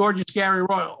this Gorgeous Gary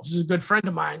Royal, who's a good friend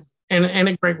of mine and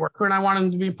a great worker, and I wanted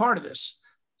him to be a part of this.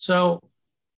 So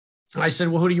I said,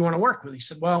 "Well, who do you want to work with?" He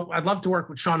said, "Well, I'd love to work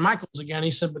with Shawn Michaels again."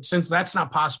 He said, "But since that's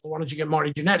not possible, why don't you get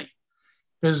Marty Jannetty?"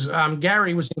 Because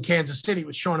Gary was in Kansas City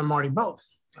with Shawn and Marty both,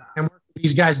 and worked with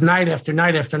these guys night after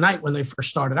night after night when they first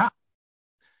started out.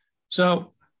 So,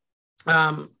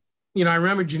 I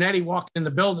remember Jannetty walking in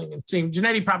the building and seeing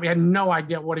Jannetty probably had no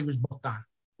idea what he was booked on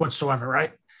whatsoever,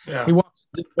 right? Yeah. He walks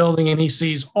into the building and he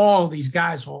sees all these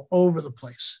guys all over the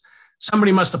place.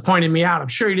 Somebody must have pointed me out. I'm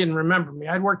sure he didn't remember me.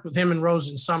 I'd worked with him and Rose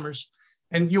and Summers.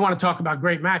 And you want to talk about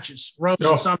great matches. Rose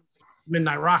and Summers,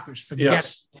 Midnight Rockers, forget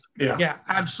it. Yeah,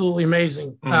 absolutely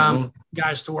amazing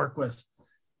guys to work with.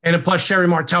 And plus, Sherry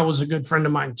Martel was a good friend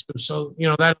of mine, too. So,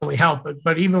 that only helped.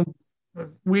 But even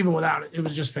without it, it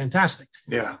was just fantastic.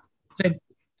 Yeah. I said,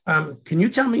 "Can you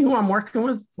tell me who I'm working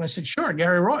with?" I said, "Sure,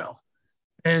 Gary Royal."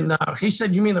 And he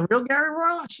said, "You mean the real Gary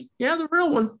Royal?" I said, "Yeah, the real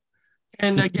one."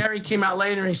 And Gary came out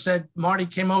later and he said, "Marty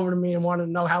came over to me and wanted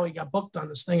to know how he got booked on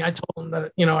this thing." I told him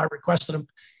that, I requested him.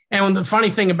 And the funny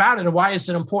thing about it, why it's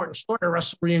an important story of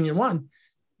Wrestle Reunion 1,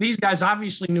 these guys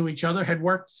obviously knew each other, had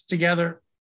worked together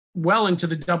well into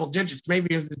the double digits,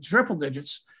 maybe into the triple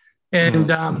digits.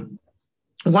 And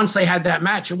once they had that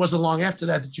match, it wasn't long after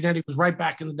that Jannetty was right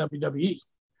back in the WWE.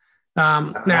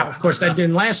 Now, of course, that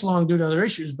didn't last long due to other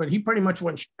issues, but he pretty much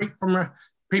went straight from her.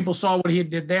 People saw what he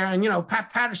did there. And,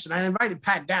 Pat Patterson, I invited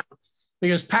Pat down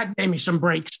because Pat gave me some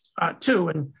breaks too,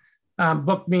 and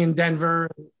booked me in Denver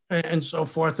and so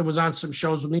forth. It was on some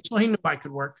shows with me, so he knew I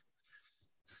could work.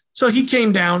 So he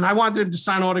came down. I wanted him to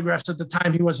sign autographs at the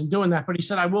time. He wasn't doing that, but he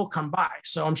said, I will come by.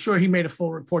 So I'm sure he made a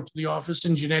full report to the office,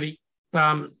 and Jannetty,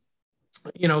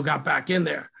 got back in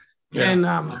there. Yeah.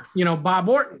 And, Bob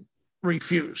Orton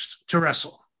refused to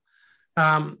wrestle.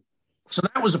 So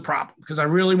that was a problem because I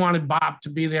really wanted Bob to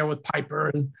be there with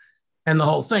Piper and the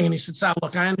whole thing. And he said, Sal,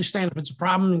 look, I understand if it's a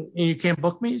problem and you can't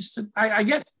book me. He said, I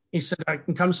get it. He said, I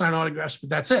can come sign autographs, but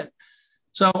that's it.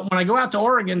 So when I go out to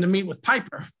Oregon to meet with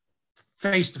Piper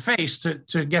face to face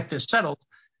to get this settled,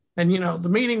 and, the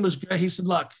meeting was good. He said,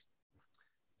 look,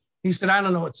 he said, I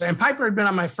don't know what to say. And Piper had been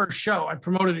on my first show. I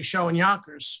promoted a show in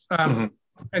Yonkers. And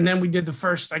then we did the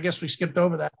first, I guess we skipped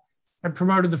over that. I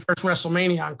promoted the first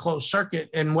WrestleMania on closed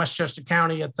circuit in Westchester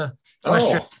County at the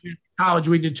Westchester College.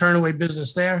 We did turnaway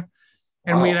business there.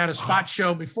 And we had a spot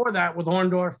show before that with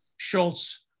Orndorff,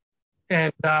 Schultz,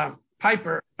 and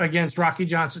Piper against Rocky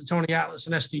Johnson, Tony Atlas,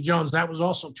 and S.D. Jones. That was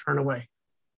also turnaway.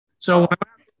 So when I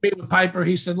went to meet with Piper,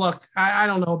 he said, look, I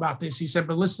don't know about this. He said,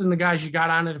 but listen to the guys you got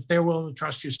on it. If they're willing to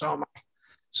trust you, so am I.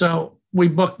 So we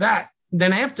booked that.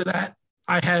 Then after that,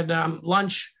 I had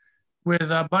lunch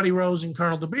with Buddy Rose and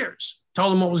Colonel De Beers.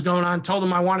 Told him what was going on. Told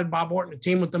him I wanted Bob Orton to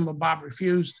team with them, but Bob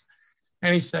refused.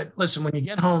 And he said, listen, when you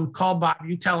get home, call Bob.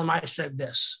 You tell him I said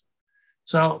this.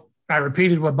 So I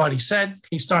repeated what Buddy said.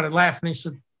 He started laughing. He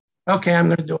said, okay, I'm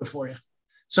going to do it for you.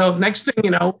 So next thing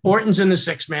you know, Orton's in the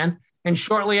 6-man. And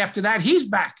shortly after that, he's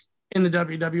back in the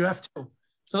WWF too.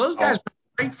 So those guys went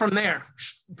straight from there,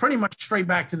 pretty much straight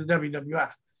back to the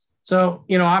WWF. So,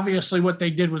 obviously what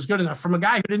they did was good enough from a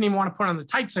guy who didn't even want to put on the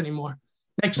tights anymore.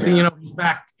 Next thing you know, he's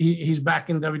back. He's back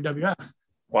in WWF.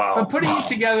 Wow. But putting it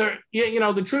together,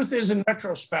 the truth is, in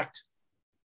retrospect,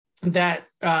 that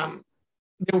there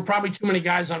were probably too many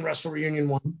guys on Wrestle Reunion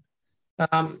 1.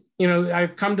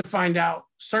 I've come to find out,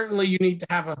 certainly you need to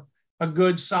have a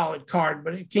good, solid card,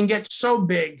 but it can get so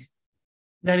big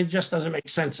that it just doesn't make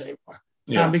sense anymore.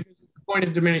 Because it's the point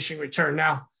of diminishing return.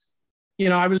 Now,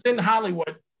 I was in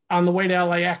Hollywood on the way to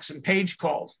LAX, and Paige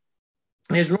called.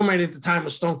 His roommate at the time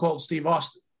was Stone Cold Steve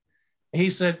Austin. He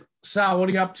said, Sal, what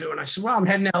are you up to? And I said, well, I'm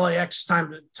heading to LAX,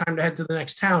 time to head to the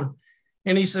next town.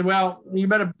 And he said, well, you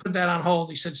better put that on hold.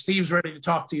 He said, Steve's ready to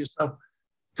talk to you. So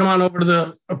come on over to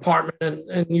the apartment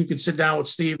and you could sit down with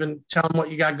Steve and tell him what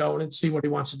you got going and see what he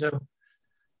wants to do.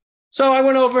 So I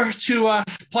went over to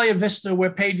Playa Vista,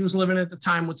 where Paige was living at the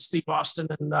time, with Steve Austin.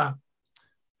 And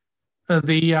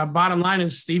the bottom line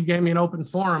is Steve gave me an open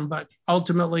forum, but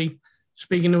ultimately,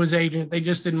 speaking to his agent, they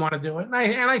just didn't want to do it. And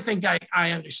I think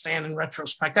I understand in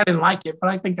retrospect. I didn't like it, but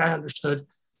I think I understood.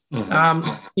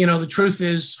 The truth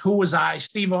is, who was I?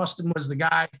 Steve Austin was the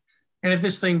guy. And if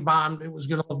this thing bombed, it was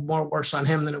going to look more worse on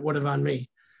him than it would have on me.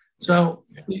 So,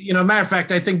 matter of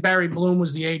fact, I think Barry Bloom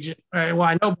was the agent.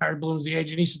 I know Barry Bloom was the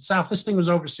agent. He said, Sal, if this thing was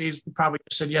overseas, we probably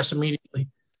said yes immediately.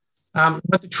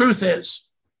 But the truth is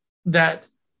that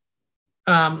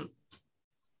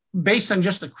based on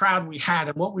just the crowd we had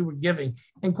and what we were giving,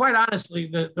 and quite honestly,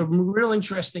 the real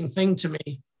interesting thing to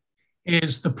me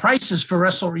is the prices for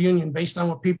Wrestle Reunion, based on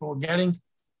what people were getting,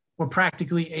 were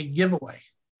practically a giveaway.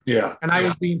 Yeah. And I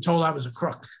was being told I was a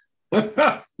crook.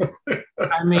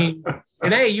 I mean,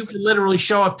 today you could literally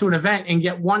show up to an event and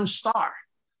get 1 star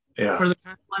for the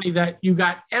kind of money that you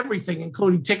got everything,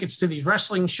 including tickets to these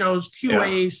wrestling shows,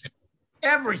 QAs,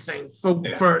 everything for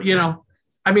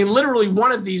I mean, literally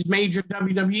one of these major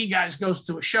WWE guys goes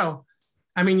to a show.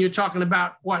 I mean, you're talking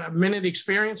about a minute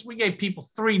experience. We gave people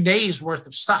 3 days worth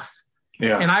of stuff.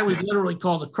 Yeah. And I was literally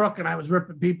called a crook, and I was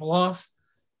ripping people off.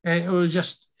 And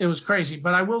it was crazy.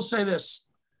 But I will say this,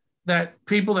 that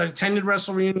people that attended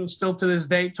Wrestle Reunion still to this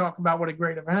day talk about what a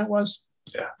great event it was,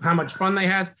 how much fun they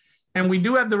had. And we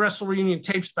do have the Wrestle Reunion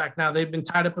tapes back now. They've been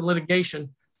tied up in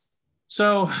litigation.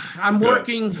 So I'm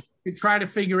working to try to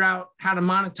figure out how to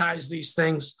monetize these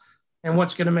things and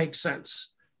what's going to make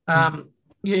sense. I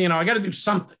got to do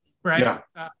something, right?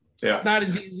 Not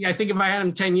as easy. I think if I had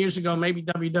them 10 years ago, maybe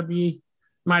WWE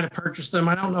might have purchased them.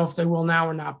 I don't know if they will now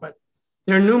or not, but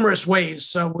there are numerous ways.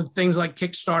 So with things like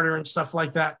Kickstarter and stuff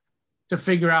like that, to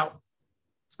figure out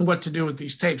what to do with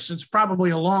these tapes. It's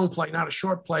probably a long play, not a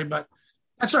short play, but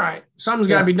that's all right. Something's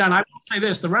got to be done. I will say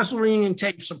this, the Wrestle Reunion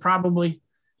tapes are probably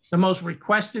the most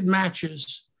requested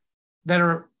matches that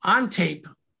are on tape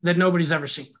that nobody's ever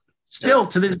seen. Still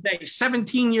to this day,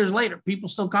 17 years later, people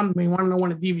still come to me and want to know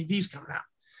when a DVD's coming out.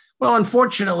 Well,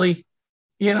 unfortunately,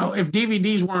 if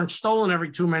DVDs weren't stolen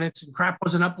every 2 minutes and crap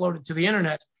wasn't uploaded to the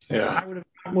internet, I would have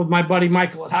gone with my buddy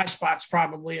Michael at High Spots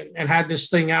probably and had this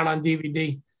thing out on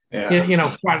DVD,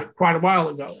 quite a while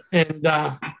ago. And,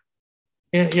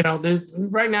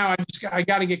 right now I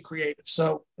got to get creative.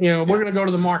 So, we're going to go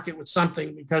to the market with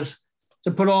something because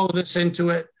to put all of this into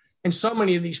it, and so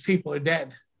many of these people are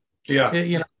dead. Yeah.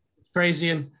 It's crazy.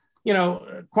 And,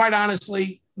 quite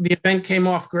honestly, the event came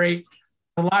off great.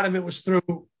 A lot of it was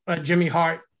through Jimmy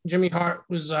Hart. Jimmy Hart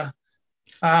was,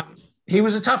 he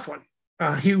was a tough one.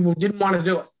 He didn't want to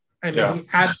do it. And he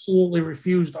absolutely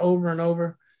refused over and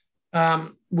over,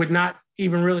 would not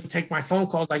even really take my phone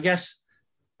calls. I guess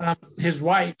his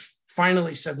wife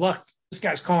finally said, look, this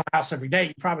guy's calling the house every day.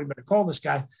 You probably better call this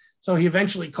guy. So he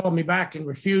eventually called me back and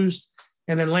refused.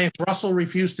 And then Lance Russell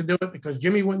refused to do it because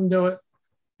Jimmy wouldn't do it.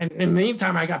 And in the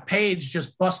meantime, I got Paige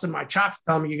just busting my chops,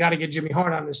 telling me, you got to get Jimmy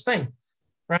Hart on this thing.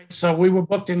 Right. So we were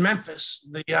booked in Memphis.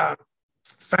 The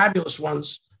Fabulous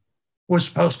Ones were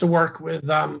supposed to work with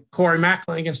Corey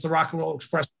Macklin against the Rock and Roll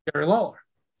Express, Jerry Lawler.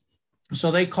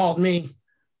 So they called me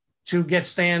to get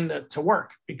Stan to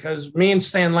work because me and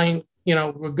Stan Lane,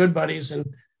 we're good buddies.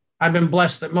 And I've been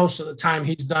blessed that most of the time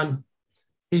he's done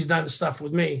stuff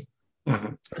with me.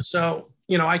 Mm-hmm. So,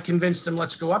 I convinced him,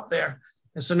 let's go up there.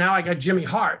 And so now I got Jimmy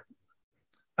Hart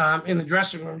in the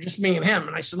dressing room, just me and him.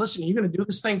 And I said, listen, are you going to do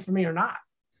this thing for me or not?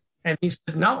 And he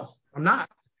said, no, I'm not.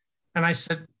 And I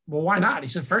said, well, why not? He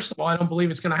said, first of all, I don't believe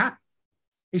it's going to happen.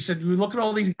 He said, you look at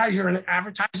all these guys you're in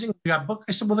advertising, you got booked.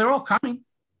 I said, well, they're all coming.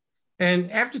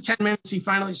 And after 10 minutes, he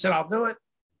finally said, I'll do it.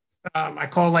 I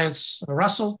called Lance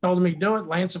Russell, told him he'd do it.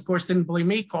 Lance, of course, didn't believe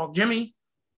me, called Jimmy.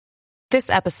 This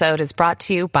episode is brought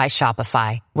to you by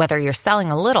Shopify. Whether you're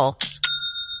selling a little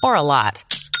or a lot,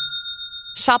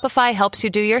 Shopify helps you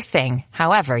do your thing,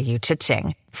 however you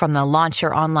cha-ching. From the launch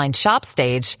your online shop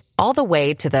stage, all the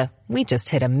way to the we just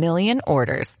hit 1 million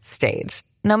orders stage.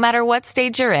 No matter what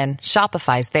stage you're in,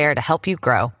 Shopify's there to help you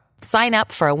grow. Sign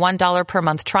up for a $1 per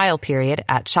month trial period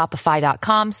at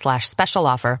shopify.com/special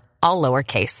offer, all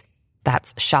lowercase.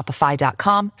 That's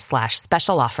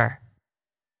shopify.com/special offer.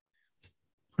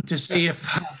 To see if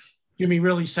Jimmy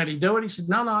really said he'd do it. He said,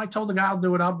 no, I told the guy I'll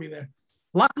do it. I'll be there.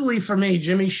 Luckily for me,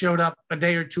 Jimmy showed up a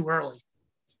day or two early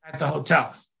at the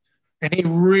hotel. And he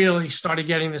really started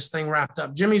getting this thing wrapped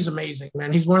up. Jimmy's amazing,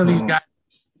 man. He's one of these guys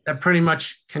that pretty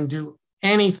much can do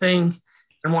anything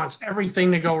and wants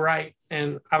everything to go right.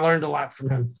 And I learned a lot from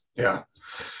him. Yeah.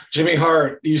 Jimmy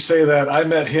Hart, you say that. I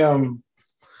met him.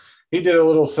 He did a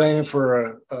little thing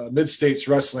for Mid-States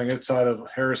Wrestling. It's out of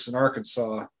Harrison,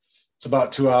 Arkansas. It's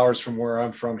about 2 hours from where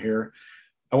I'm from here.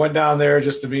 I went down there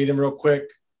just to meet him real quick,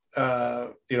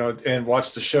 and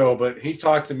watch the show. But he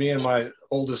talked to me and my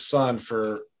oldest son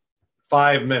for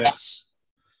 5 minutes.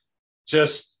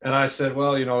 And I said,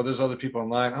 well, there's other people in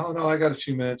line. Oh, no, I got a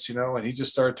few minutes, and he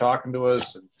just started talking to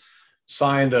us and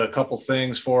signed a couple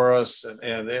things for us.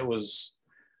 And it was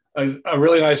a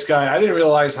really nice guy. I didn't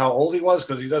realize how old he was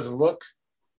because he doesn't look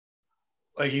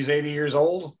like he's 80 years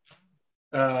old.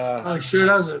 He sure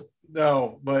doesn't.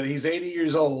 No, but he's 80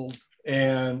 years old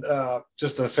and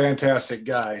just a fantastic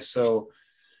guy. So,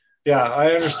 yeah,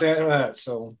 I understand that.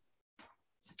 So,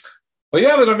 well, you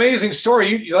have an amazing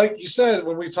story. Like you said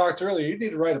when we talked earlier, you need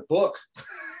to write a book.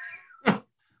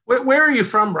 Where are you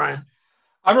from, Brian?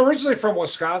 I'm originally from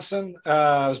Wisconsin.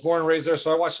 I was born and raised there,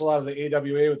 so I watched a lot of the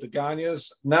AWA with the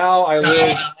Gagnes. Now I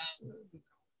live.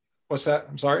 What's that?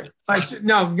 I'm sorry. I said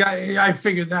no. I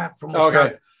figured that from Wisconsin.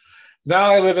 Okay.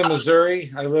 Now I live in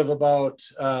Missouri. I live about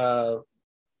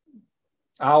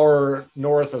hour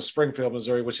north of Springfield,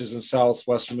 Missouri, which is in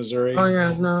southwestern Missouri. Oh,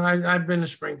 yeah. No, I've been to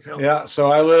Springfield. Yeah.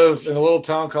 So I live in a little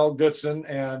town called Goodson,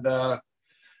 and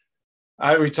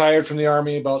I retired from the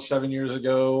Army about 7 years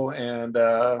ago and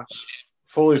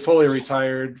fully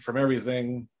retired from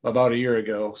everything about a year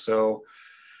ago. So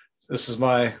this is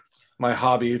my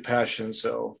hobby, passion.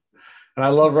 So, and I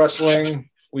love wrestling.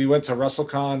 We went to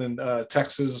WrestleCon in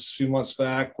Texas a few months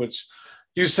back, which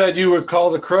you said you were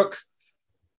called a crook.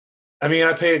 I mean,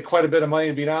 I paid quite a bit of money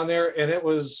to be down there, and it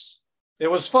was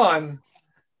fun.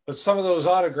 But some of those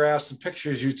autographs and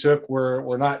pictures you took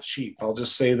were not cheap. I'll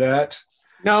just say that.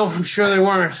 No, I'm sure they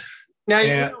weren't. Now,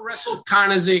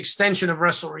 WrestleCon is the extension of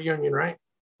Wrestle Reunion, right?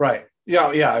 Right.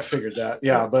 Yeah, I figured that.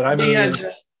 Yeah, but I mean.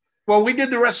 Well, we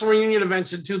did the Wrestle Reunion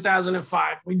events in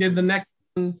 2005. We did the next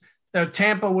one.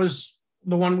 Tampa was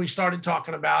the one we started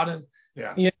talking about. And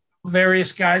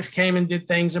various guys came and did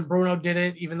things, and Bruno did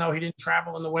it, even though he didn't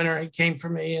travel in the winter. He came for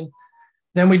me. And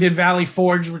Then we did Valley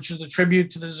Forge, which is a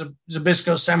tribute to the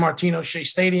Zbyszko San Martino Shea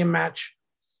Stadium match.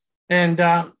 And,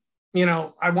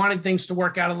 I wanted things to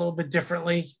work out a little bit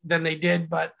differently than they did,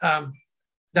 but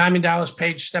Diamond Dallas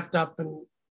Page stepped up and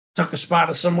took a spot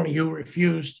of somebody who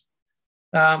refused.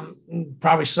 Probably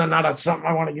not something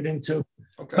I want to get into.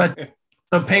 Okay. But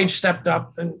so Page stepped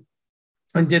up and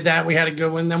did that. We had a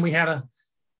good one. Then we had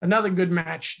another good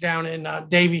match down in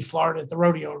Davie, Florida at the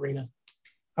Rodeo Arena.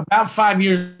 About 4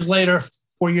 years later,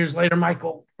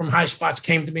 Michael from High Spots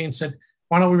came to me and said,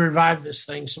 why don't we revive this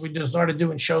thing? So we just started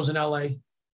doing shows in LA,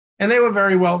 and they were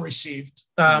very well received.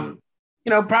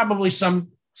 Probably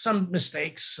some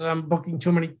mistakes, booking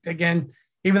too many, again,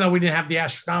 even though we didn't have the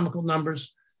astronomical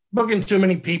numbers, booking too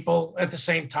many people at the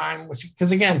same time,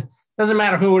 because again, doesn't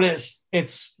matter who it is,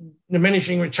 it's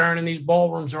diminishing return, and these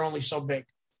ballrooms are only so big.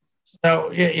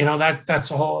 So,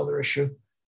 that's a whole other issue.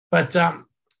 But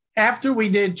after we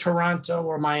did Toronto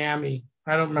or Miami,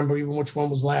 I don't remember even which one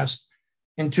was last,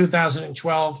 in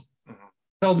 2012, I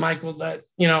told Michael that,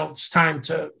 it's time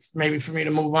for me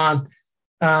to move on.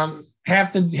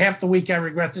 Half the week I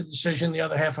regret the decision. The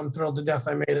other half I'm thrilled to death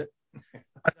I made it.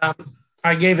 But,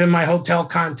 I gave him my hotel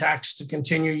contacts to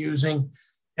continue using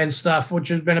and stuff, which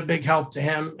has been a big help to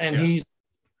him. And He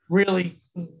really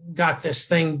got this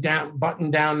thing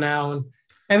buttoned down now.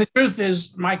 And the truth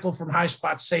is, Michael from High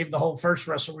Spots saved the whole first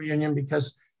Wrestle Reunion,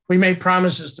 because we made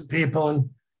promises to people, and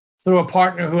through a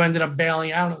partner who ended up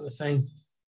bailing out on the thing,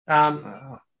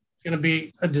 going to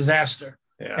be a disaster.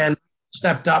 And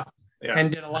stepped up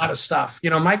and did a lot of stuff.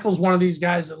 Michael's one of these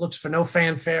guys that looks for no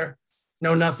fanfare,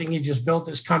 no nothing. He just built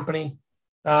his company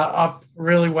up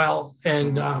really well,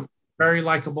 and very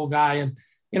likable guy. And,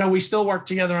 we still work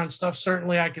together on stuff.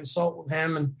 Certainly I consult with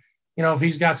him, and, if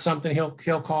he's got something,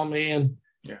 he'll call me and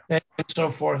so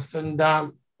forth. And,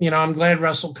 I'm glad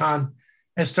WrestleCon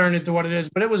has turned into what it is.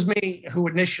 But it was me who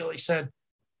initially said,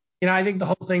 I think the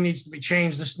whole thing needs to be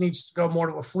changed. This needs to go more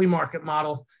to a flea market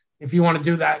model. If you want to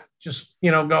do that, just,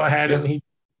 go ahead. Yeah. And he,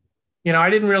 I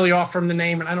didn't really offer him the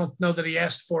name, and I don't know that he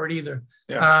asked for it either.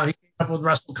 Yeah. He came up with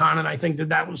WrestleCon, and I think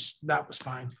that was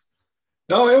fine.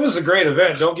 No, it was a great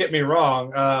event. Don't get me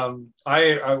wrong.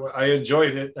 I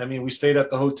enjoyed it. I mean, we stayed at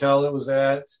the hotel it was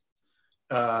at.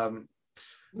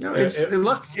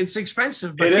 It's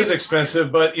expensive. But it is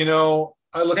expensive, but they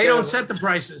don't set the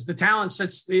prices. The talent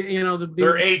sets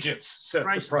their agents set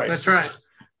the price. That's right.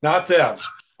 Not them.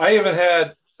 I even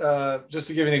had just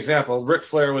to give you an example, Ric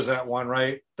Flair was at one,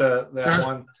 right? That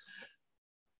one.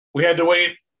 We had to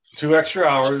wait 2 extra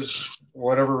hours, for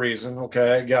whatever reason.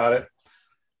 Okay, I got it.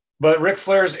 But Ric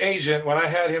Flair's agent, when I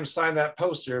had him sign that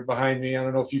poster behind me, I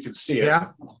don't know if you can see it.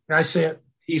 Yeah, I see it.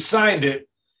 He signed it.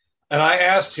 And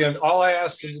all I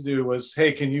asked him to do was,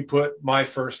 hey, can you put my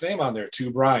first name on there,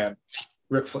 to Brian?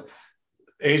 Ric Flair.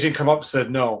 Agent come up and said,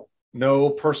 no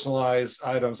personalized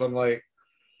items. I'm like,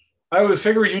 I would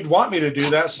figure you'd want me to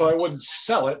do that, so I wouldn't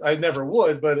sell it. I never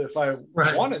would, but if I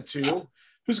wanted to,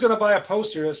 who's going to buy a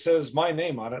poster that says my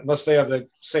name on it, unless they have the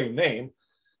same name?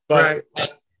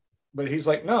 But he's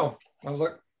like, no. I was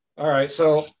like, all right,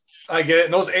 so I get it.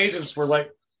 And those agents were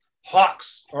like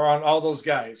hawks around all those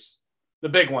guys. The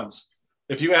big ones.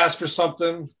 If you ask for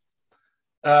something,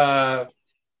 they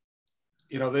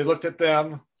looked at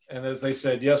them and they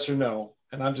said yes or no.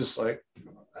 And I'm just like,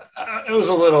 it was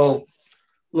a little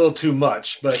too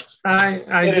much, but I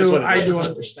do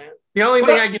understand. The only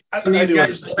thing I get from these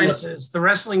guys' defense is the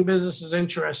wrestling business is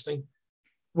interesting,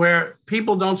 where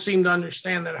people don't seem to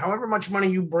understand that however much money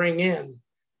you bring in,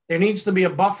 there needs to be a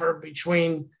buffer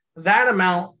between that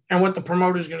amount and what the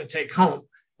promoter is going to take home.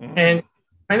 Mm-hmm. And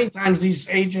many times these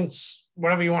agents,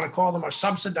 whatever you want to call them, are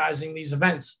subsidizing these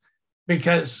events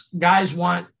because guys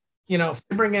want, if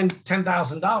they bring in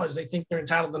 $10,000, they think they're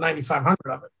entitled to $9,500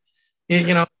 of it. It's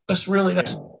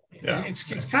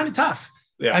kind of tough.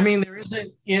 Yeah. I mean, there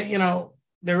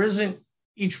isn't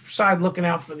each side looking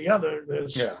out for the other.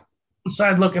 There's one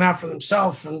side looking out for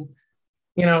themselves, and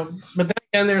but then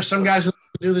again, there's some guys who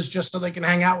do this just so they can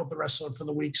hang out with the wrestler for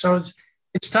the week. So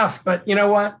it's tough. But you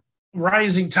know what?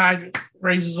 Rising tide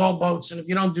raises all boats, and if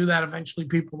you don't do that, eventually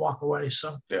people walk away.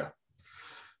 So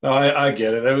no, I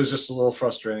get it. It was just a little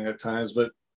frustrating at times, but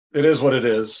it is what it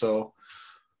is. So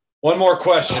one more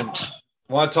question.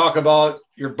 I want to talk about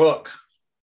your book.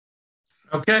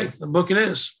 Okay, the book it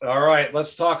is. All right,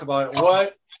 let's talk about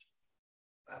it.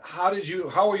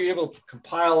 How were you able to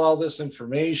compile all this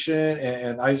information?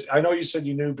 And I know you said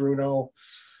you knew Bruno,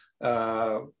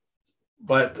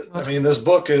 but I mean, this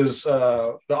book is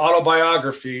the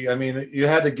autobiography. I mean, you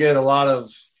had to get a lot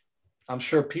of, I'm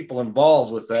sure, people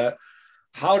involved with that.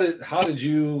 How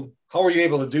were you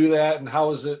able to do that, and how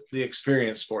was it the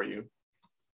experience for you?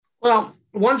 Well,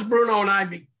 once Bruno and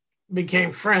I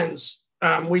became friends,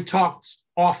 we talked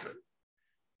often,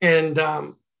 and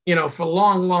for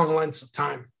long lengths of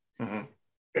time. Mm-hmm.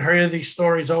 I heard these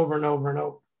stories over and over and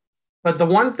over. But the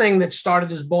one thing that started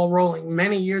this ball rolling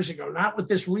many years ago, not with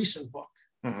this recent book,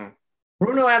 Mm-hmm.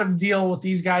 Bruno had a deal with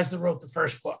these guys that wrote the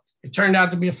first book. It turned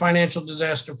out to be a financial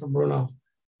disaster for Bruno.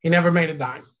 He never made a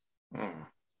dime. Mm-hmm.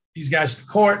 These guys to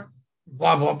court,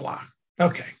 blah, blah, blah.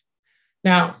 Okay.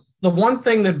 Now, the one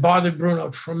thing that bothered Bruno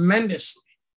tremendously,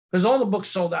 because all the books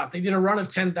sold out. They did a run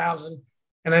of 10,000,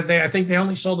 and I think they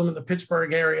only sold them in the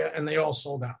Pittsburgh area, and they all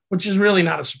sold out, which is really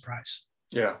not a surprise.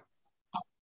 Yeah.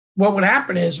 What would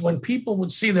happen is when people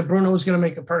would see that Bruno was going to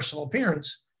make a personal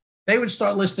appearance, they would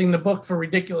start listing the book for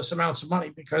ridiculous amounts of money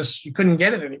because you couldn't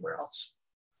get it anywhere else.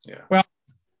 Yeah. Well,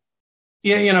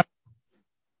 yeah,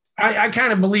 I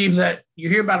kind of believe that you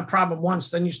hear about a problem once,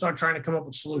 then you start trying to come up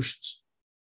with solutions.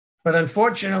 But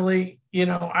unfortunately,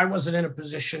 I wasn't in a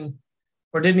position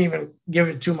or didn't even give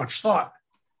it too much thought.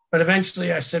 But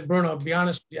eventually I said, Bruno, to be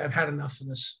honest with you, I've had enough of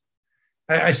this.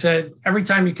 I said, every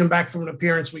time you come back from an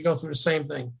appearance, we go through the same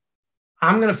thing.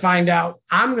 I'm going to find out.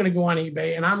 I'm going to go on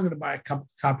eBay and I'm going to buy a couple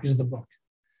copies of the book.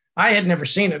 I had never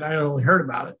seen it. I had only heard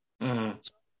about it. Mm-hmm.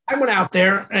 So I went out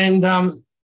there and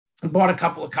bought a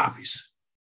couple of copies.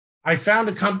 I found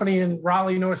a company in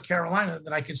Raleigh, North Carolina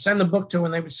that I could send the book to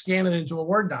and they would scan it into a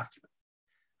Word document.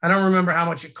 I don't remember how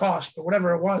much it cost, but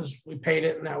whatever it was, we paid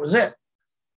it and that was it.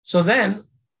 So then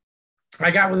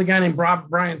I got with a guy named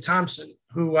Brian Thompson,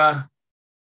 who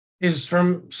is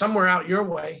from somewhere out your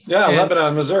way. Yeah,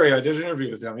 Lebanon, Missouri. I did an interview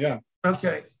with him. Yeah.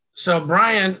 Okay. So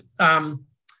Brian and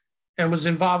was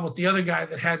involved with the other guy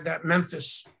that had that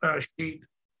Memphis sheet.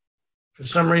 For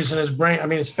some reason,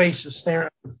 his face is staring.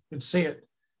 You could see it.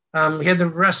 He had the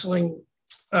wrestling,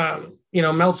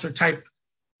 Meltzer type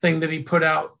thing that he put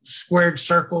out, squared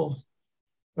circle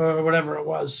or whatever it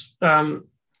was. Brian,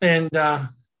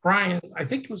 I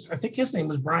think his name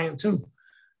was Brian too.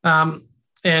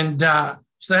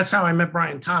 So that's how I met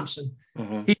Brian Thompson.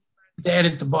 Mm-hmm. He tried to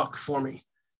edit the book for me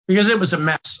because it was a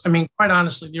mess. I mean, quite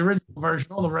honestly, the original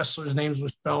version, all the wrestlers' names were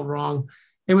spelled wrong.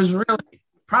 It was really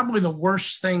probably the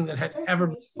worst thing that had ever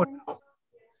been put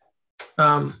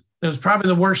out. It was probably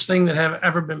the worst thing that had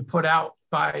ever been put out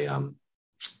by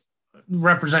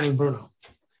representing Bruno.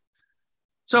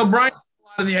 So Brian did a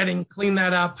lot of the editing, cleaned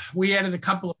that up. We added a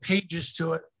couple of pages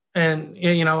to it and,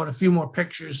 and a few more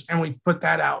pictures, and we put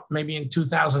that out maybe in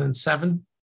 2007,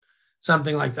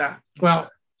 something like that. Well,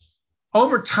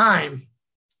 over time,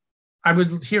 I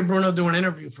would hear Bruno do an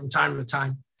interview from time to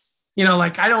time.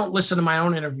 I don't listen to my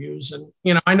own interviews and,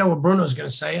 I know what Bruno's going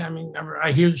to say. I mean,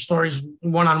 I hear the stories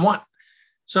one-on-one.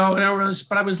 So,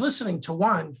 but I was listening to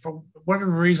one for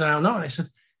whatever reason, I don't know. And I said,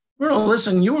 Bruno,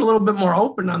 listen, you were a little bit more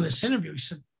open on this interview. He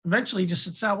said, eventually he just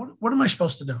said, Sal, what am I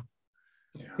supposed to do?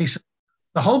 Yeah. He said,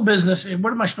 the whole business,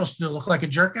 what am I supposed to do? Look like a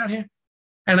jerk out here?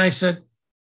 And I said,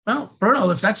 well, Bruno,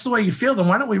 if that's the way you feel, then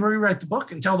why don't we rewrite the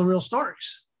book and tell the real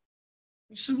stories?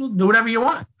 He said, well, do whatever you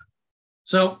want.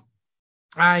 So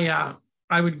I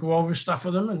would go over stuff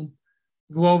with him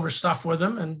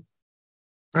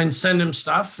and send him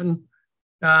stuff and,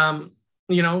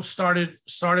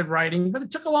 started writing, but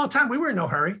it took a long time. We were in no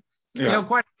hurry. Yeah.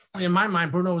 Quite honestly, in my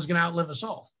mind, Bruno was going to outlive us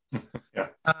all. Yeah.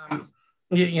 I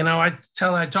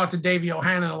talked to Davey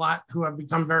O'Hannon a lot, who I've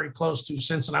become very close to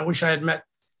since, and I wish I had met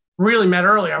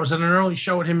early. I was at an early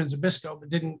show with him in Zabisco, but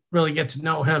didn't really get to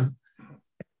know him.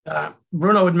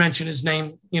 Bruno would mention his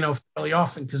name, fairly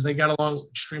often because they got along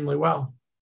extremely well.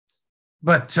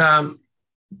 But I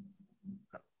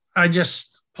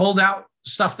just pulled out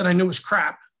stuff that I knew was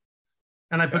crap,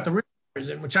 and I put the real stories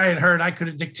in, which I had heard I could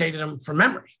have dictated them from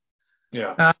memory.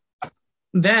 Yeah.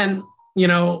 Then,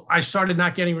 I started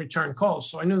not getting return calls,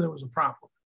 so I knew there was a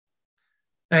problem.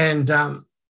 And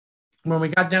when we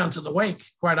got down to the wake,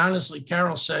 quite honestly,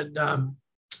 Carol said,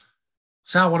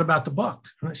 Sal, what about the book?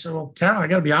 And I said, well, Carol, I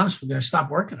got to be honest with you. I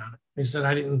stopped working on it. He said,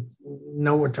 I didn't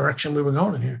know what direction we were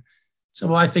going in here. I said,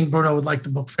 well, I think Bruno would like the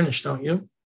book finished, don't you?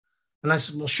 And I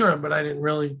said, well, sure, but I didn't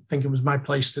really think it was my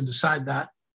place to decide that.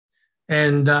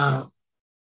 And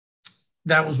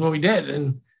that was what we did.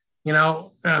 And,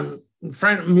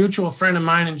 mutual friend of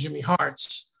mine and Jimmy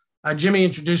Hartz, Jimmy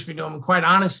introduced me to him. And quite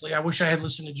honestly, I wish I had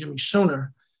listened to Jimmy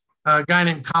sooner. A guy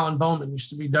named Colin Bowman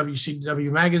used to be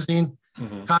WCW Magazine.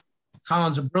 Mm-hmm.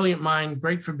 Colin's a brilliant mind,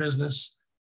 great for business.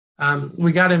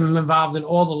 We got him involved in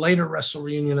all the later Wrestle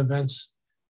Reunion events.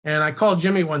 And I called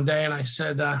Jimmy one day and I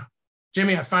said,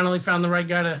 Jimmy, I finally found the right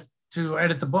guy to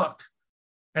edit the book.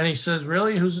 And he says,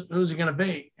 really? Who's it going to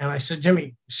be? And I said,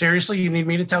 Jimmy, seriously, you need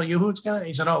me to tell you who it's going to?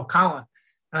 He said, oh, Colin.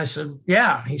 And I said,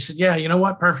 yeah. He said, yeah, you know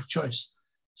what? Perfect choice.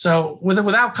 So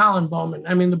without Colin Bowman,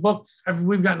 I mean, the book,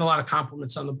 we've gotten a lot of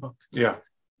compliments on the book. Yeah.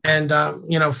 And,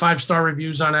 5-star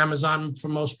reviews on Amazon for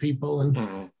most people.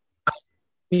 And,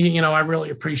 I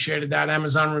really appreciated that.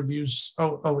 Amazon reviews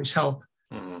always help.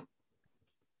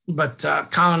 But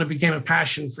Colin, it became a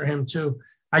passion for him, too.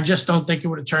 I just don't think it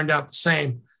would have turned out the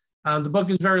same. The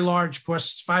book is very large, of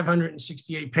course, it's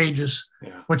 568 pages,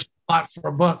 which is a lot for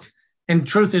a book. And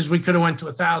truth is, we could have went to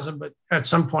 1,000, but at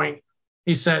some point,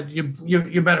 he said,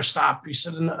 you better stop. He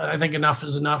said, I think enough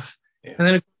is enough. Yeah. And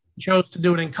then I chose to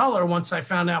do it in color once I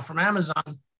found out from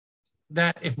Amazon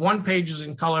that if one page is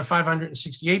in color,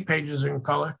 568 pages are in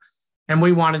color, and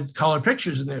we wanted color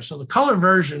pictures in there. So the color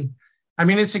version, I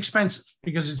mean, it's expensive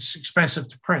because it's expensive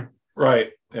to print. Right,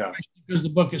 yeah. Because the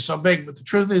book is so big. But the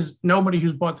truth is, nobody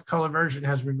who's bought the color version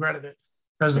has regretted it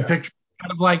because the picture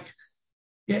kind of like,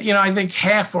 I think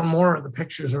half or more of the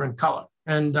pictures are in color.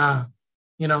 And,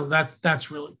 that's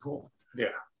really cool. Yeah.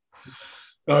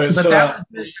 But that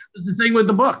was the thing with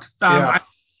the book. I'm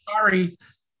sorry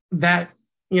that,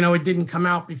 it didn't come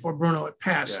out before Bruno had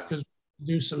passed because we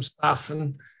do some stuff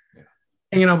and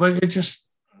but it just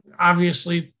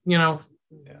obviously,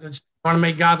 it's want to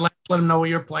make God laugh, let him know what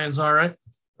your plans are, right?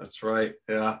 That's right.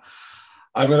 Yeah.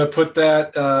 I'm going to put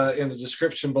that in the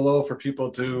description below for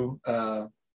people to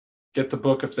get the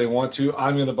book if they want to.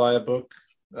 I'm going to buy a book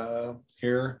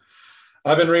here.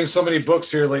 I've been reading so many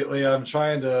books here lately. I'm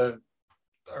trying to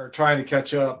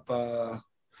catch up on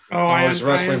those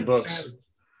wrestling books.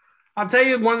 I'll tell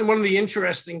you one of the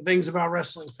interesting things about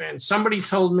wrestling fans. Somebody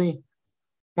told me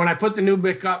when I put the new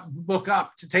book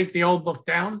up to take the old book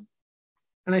down.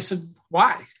 And I said,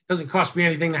 why? It doesn't cost me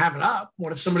anything to have it up.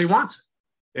 What if somebody wants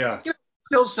it? Yeah.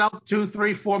 Still sell 2,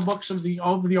 3, 4 books of the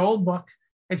old book.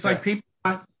 It's like people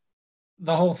want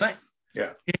the whole thing.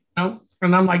 Yeah. And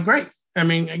I'm like, great. I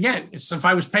mean, again, if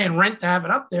I was paying rent to have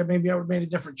it up there, maybe I would have made a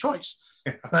different choice.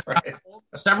 But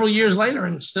several years later,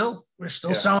 and we're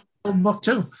still selling the old book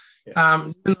too. Yeah.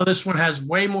 Even though this one has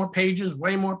way more pages,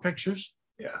 way more pictures.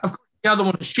 Yeah. Of course, the other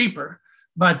one is cheaper,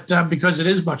 but because it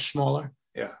is much smaller.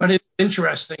 Yeah. But it's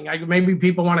interesting. Maybe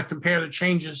people want to compare the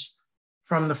changes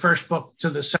from the first book to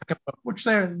the second book, which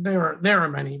there are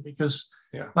many because,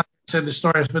 like I said, the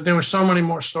stories. But there were so many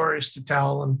more stories to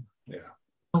tell. And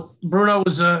Bruno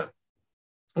was a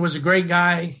great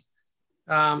guy.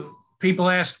 People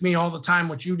ask me all the time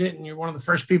what you did, and you're one of the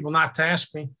first people not to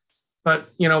ask me. But,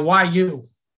 why you?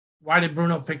 Why did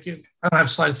Bruno pick you? I don't have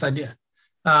the slightest idea.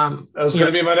 That was going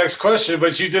to be my next question,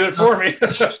 but you did it for me.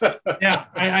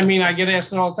 I mean, I get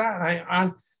asked it all the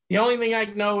time. The only thing I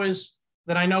know is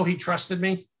that I know he trusted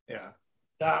me. Yeah.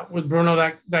 With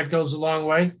Bruno, that goes a long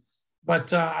way.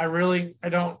 But I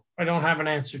don't have an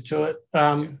answer to it.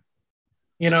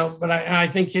 But I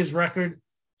think his record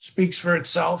speaks for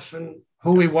itself and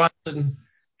who he was and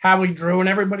how he drew. And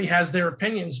everybody has their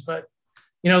opinions. But,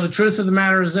 the truth of the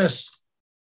matter is this.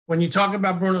 When you talk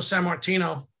about Bruno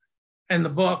Sammartino and the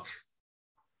book,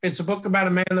 it's a book about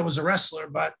a man that was a wrestler,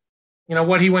 but,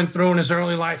 what he went through in his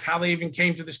early life, how they even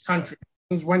came to this country,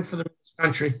 things went for this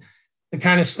country, the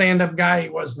kind of stand-up guy he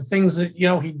was, the things that,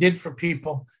 he did for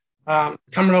people,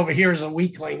 coming over here as a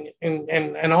weakling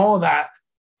and all of that.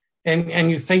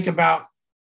 And you think about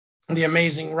the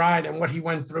amazing ride and what he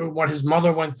went through, what his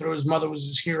mother went through. His mother was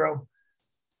his hero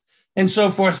and so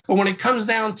forth. But when it comes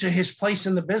down to his place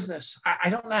in the business, I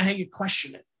don't know how you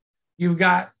question it.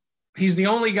 He's the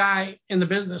only guy in the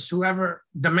business who ever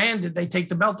demanded they take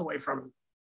the belt away from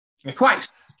him. Twice.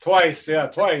 Twice.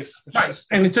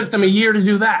 And it took them a year to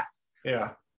do that.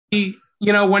 Yeah.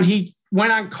 When he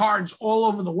went on cards all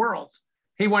over the world,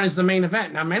 he went as the main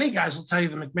event. Now, many guys will tell you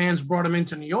the McMahons brought him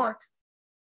into New York.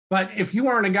 But if you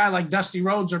weren't a guy like Dusty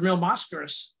Rhodes or Mil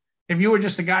Mascaras, if you were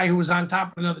just a guy who was on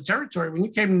top of another territory, when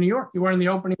you came to New York, you were in the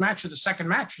opening match or the second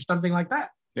match or something like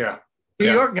that. Yeah.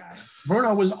 New York guy.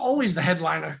 Bruno was always the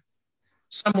headliner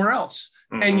somewhere else.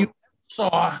 Mm-hmm. And you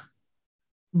saw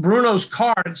Bruno's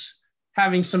cards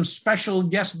having some special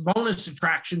guest bonus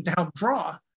attraction to help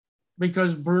draw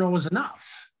because Bruno was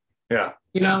enough. Yeah.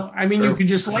 True. You could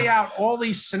just lay out all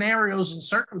these scenarios and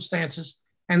circumstances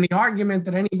and the argument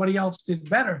that anybody else did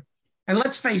better. And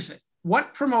let's face it,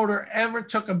 what promoter ever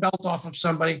took a belt off of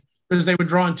somebody because they were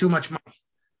drawing too much money?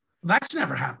 That's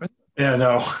never happened. Yeah,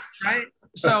 no. Right?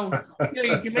 So,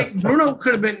 you can make Bruno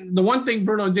could have been the one thing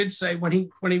Bruno did say when he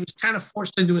was kind of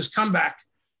forced into his comeback,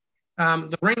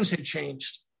 the rings had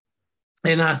changed.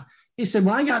 And he said,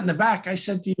 when I got in the back, I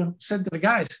said to the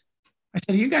guys, I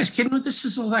said, are you guys kidding with this?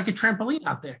 This is like a trampoline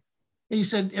out there. And he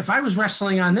said, if I was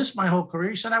wrestling on this my whole career,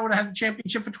 he said, I would have had the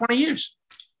championship for 20 years.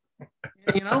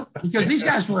 Because these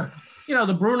guys were,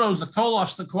 the Brunos, the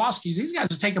Koloffs, the Kowalskis, these guys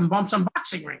are taking bumps on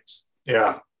boxing rings.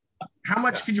 Yeah. How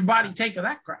much could your body take of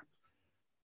that crap?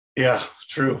 Yeah,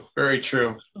 true. Very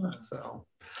true. So,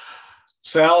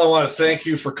 Sal, I want to thank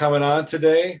you for coming on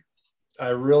today. I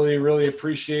really, really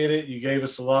appreciate it. You gave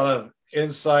us a lot of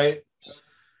insight.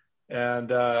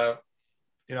 And, I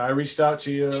reached out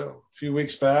to you a few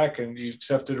weeks back and you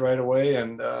accepted right away.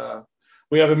 And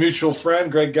we have a mutual friend,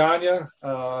 Greg Gagne.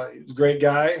 He's a great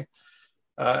guy.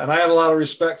 And I have a lot of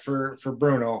respect for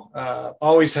Bruno.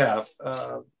 Always have.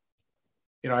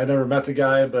 I never met the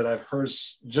guy, but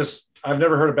I've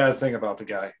never heard a bad thing about the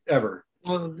guy ever.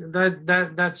 Well,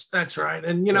 that's right.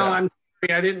 And I'm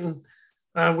sorry I didn't.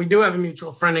 We do have a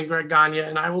mutual friend in Greg Gagne,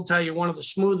 and I will tell you one of the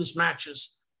smoothest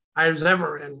matches I was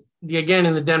ever in. Again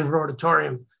in the Denver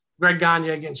Auditorium, Greg Gagne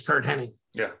against Curt Hennig.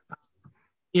 Yeah.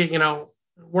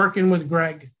 Working with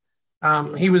Greg,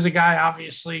 he was a guy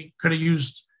obviously could have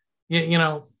used.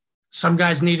 Some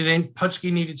guys needed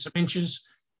Putski needed some inches.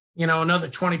 Another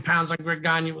 20 pounds on Greg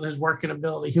Gagne with his working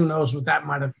ability. Who knows what that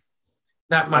might have.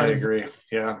 I agree.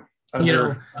 Yeah.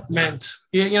 Meant.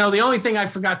 The only thing I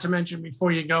forgot to mention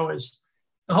before you go is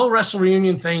the whole Wrestle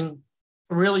Reunion thing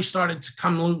really started to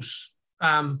come loose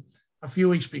a few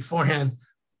weeks beforehand.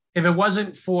 If it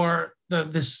wasn't for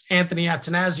this Anthony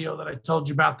Attanasio that I told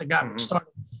you about that got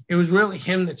started, it was really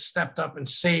him that stepped up and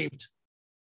saved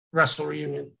Wrestle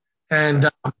Reunion. And,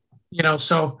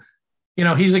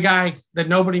 he's a guy that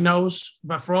nobody knows,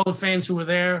 but for all the fans who were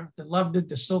there that loved it,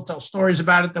 that still tell stories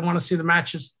about it, that want to see the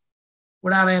matches,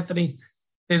 without Anthony,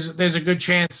 there's a good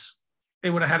chance they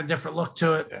would have had a different look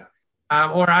to it. Yeah.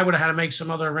 Or I would have had to make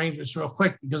some other arrangements real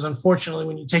quick, because unfortunately,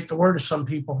 when you take the word of some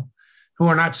people who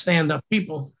are not stand-up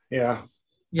people,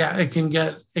 it can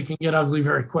get ugly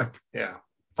very quick. Yeah.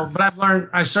 But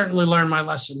I certainly learned my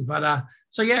lesson. But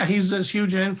he's as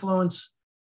huge an influence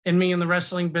in me in the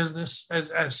wrestling business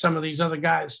as some of these other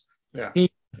guys. Yeah. He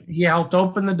helped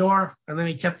open the door, and then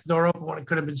he kept the door open when it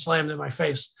could have been slammed in my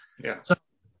face. Yeah. So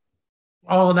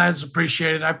all of that is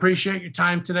appreciated. I appreciate your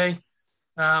time today.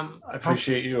 I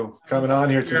appreciate you coming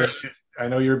on here today. I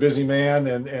know you're a busy man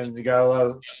and you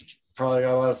got probably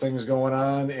got a lot of things going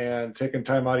on, and taking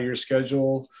time out of your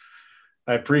schedule.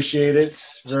 I appreciate it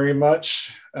very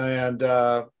much. And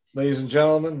ladies and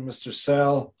gentlemen, Mr.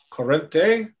 Sal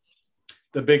Corrente,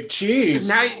 the Big Cheese.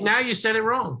 Now you said it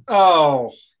wrong.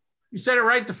 Oh. You said it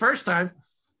right the first time.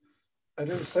 I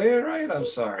didn't say it right? I'm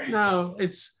sorry. No,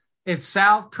 it's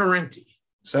Sal Corrente.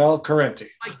 Sal Corrente.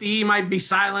 Like the E might be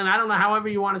silent. I don't know, however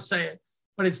you want to say it,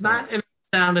 but it's not an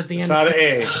sound at the end. It's not an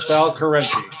A. Sal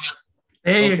Corrente.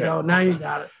 There you go. Now you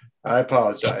got it. I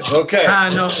apologize. Okay.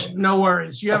 No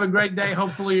worries. You have a great day.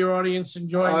 Hopefully your audience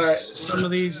enjoys some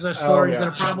of these stories that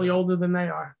are probably older than they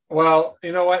are. Well,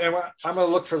 you know what? I'm going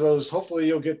to look for those. Hopefully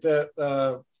you'll get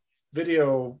that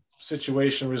video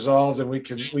situation resolved, and we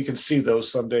can see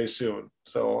those someday soon.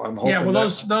 So I'm hoping. Yeah, well,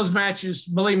 those matches,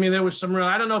 believe me, there was some real.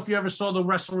 I don't know if you ever saw the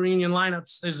Wrestle Reunion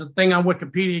lineups. There's a thing on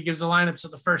Wikipedia that gives the lineups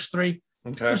of the first three.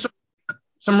 Okay. There's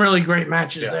some really great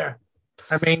matches there.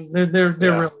 I mean, they're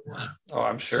really. Oh,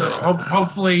 I'm sure. So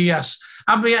hopefully, yes.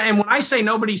 And when I say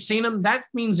nobody's seen them, that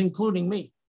means including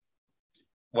me.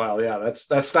 Well, yeah,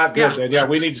 that's not good. Then, yeah,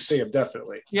 we need to see them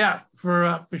definitely. Yeah,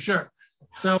 for sure.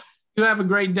 So you have a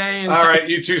great day. And all right,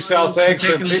 you too, Sal. Thanks,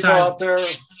 and people out there,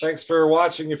 thanks for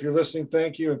watching. If you're listening,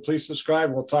 thank you, and please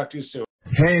subscribe. We'll talk to you soon.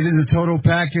 Hey, this is Total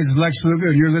Package Lex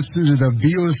Luger. You're listening to the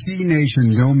VOC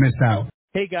Nation. Don't miss out.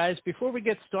 Hey guys, before we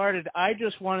get started, I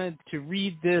just wanted to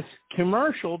read this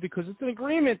commercial because it's an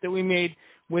agreement that we made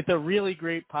with a really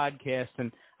great podcast,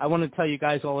 and I want to tell you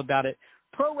guys all about it.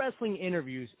 Pro Wrestling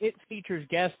Interviews. It features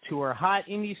guests who are hot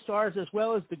indie stars as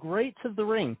well as the greats of the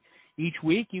ring. Each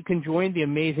week, you can join the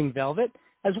Amazing Velvet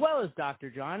as well as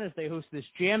Dr. John as they host this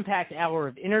jam-packed hour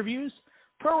of interviews,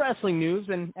 pro wrestling news,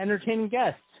 and entertaining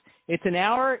guests. It's an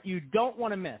hour you don't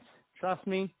want to miss. Trust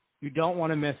me, you don't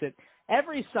want to miss it.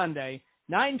 Every Sunday,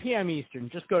 9 p.m. Eastern.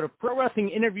 Just go to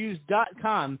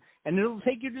ProWrestlingInterviews.com, and it'll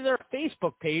take you to their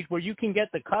Facebook page where you can get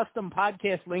the custom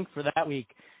podcast link for that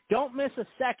week. Don't miss a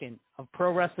second of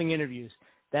Pro Wrestling Interviews.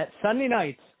 That's Sunday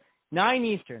nights, 9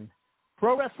 Eastern.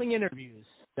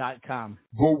 ProWrestlingInterviews.com.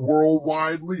 The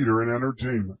worldwide leader in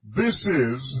entertainment. This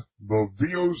is the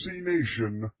VOC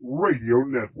Nation Radio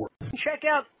Network. Check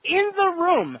out In the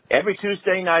Room every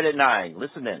Tuesday night at 9.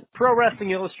 Listen in. Pro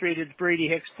Wrestling Illustrated's Brady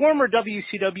Hicks, former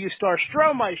WCW star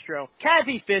Stro Maestro,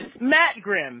 Kathy Fitz, Matt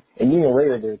Grimm. And you and Ray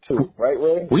are there too, right,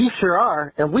 Ray? We sure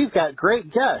are, and we've got great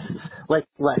guests like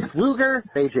Lex Luger,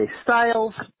 AJ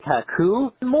Styles, Taku,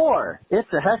 and more.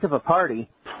 It's a heck of a party.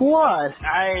 Plus,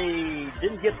 I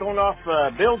didn't get thrown off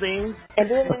buildings. And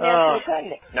didn't get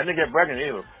pregnant. I didn't get pregnant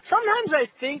either. Sometimes I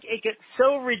think it gets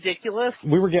so ridiculous.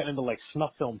 We were getting into like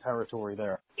snuff film territory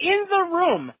there. In the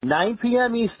room. 9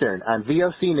 p.m. Eastern on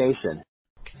VOC Nation.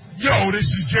 Yo, this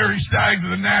is Jerry Steigers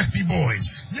of the Nasty Boys.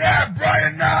 Yeah,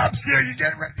 Brian Knobs here. You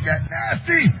getting ready to get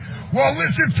nasty? Well,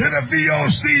 listen to the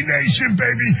VOC Nation,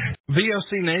 baby.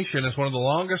 VOC Nation is one of the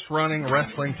longest-running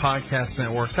wrestling podcast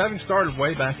networks, having started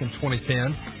way back in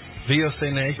 2010.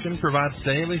 VOC Nation provides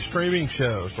daily streaming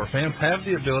shows where fans have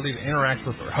the ability to interact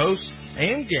with their hosts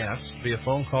and guests via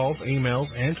phone calls, emails,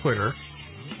 and Twitter.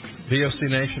 VOC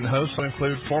Nation hosts will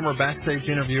include former backstage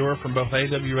interviewer from both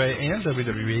AWA and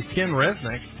WWE, Ken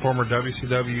Resnick, former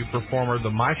WCW performer The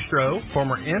Maestro,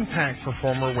 former Impact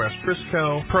performer Wes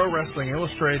Briscoe, Pro Wrestling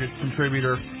Illustrated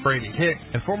contributor Brady Hicks,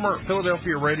 and former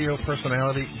Philadelphia radio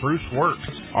personality Bruce Works.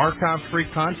 Archive-free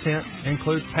content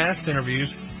includes past interviews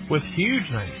with huge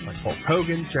names like Hulk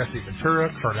Hogan, Jesse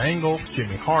Ventura, Kurt Angle,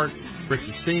 Jimmy Hart,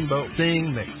 Ricky Steamboat,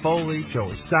 Sting, Mick Foley,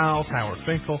 Joey Styles, Howard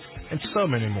Finkel, and so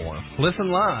many more.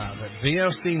 Listen live at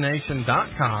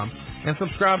VOCNation.com and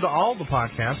subscribe to all the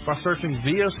podcasts by searching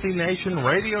VOC Nation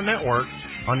Radio Network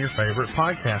on your favorite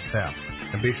podcast app.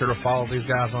 And be sure to follow these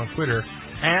guys on Twitter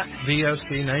at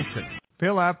VOC Nation.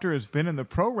 Bill Apter has been in the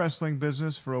pro wrestling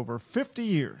business for over 50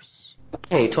 years.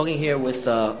 Hey, talking here with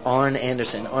Arn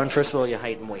Anderson. Arn, first of all, your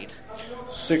height and weight.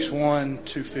 6'1",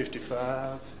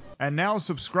 255. And now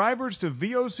subscribers to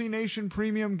VOC Nation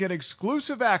Premium get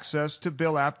exclusive access to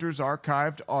Bill Apter's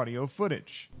archived audio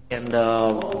footage. And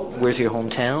where's your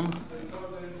hometown?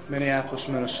 Minneapolis,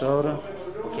 Minnesota.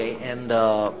 Okay, and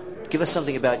give us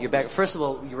something about your back. First of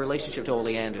all, your relationship to Ole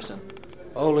Anderson.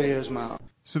 Ole is my...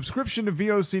 Subscription to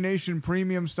VOC Nation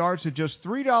Premium starts at just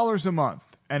 $3 a month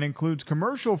and includes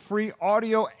commercial-free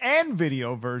audio and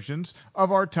video versions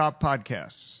of our top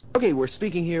podcasts. Okay, we're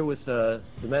speaking here with the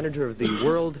manager of the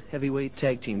World Heavyweight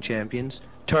Tag Team Champions,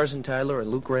 Tarzan Tyler and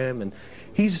Luke Graham, and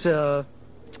he's sort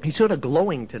of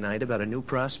glowing tonight about a new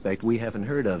prospect we haven't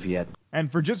heard of yet.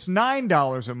 And for just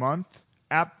 $9 a month,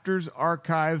 Apter's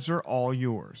archives are all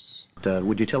yours.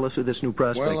 Would you tell us who this new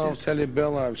prospect is? Well, I'll tell you,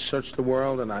 Bill, I've searched the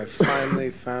world, and I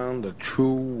finally found a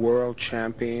true world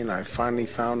champion. I finally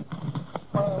found...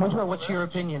 What's your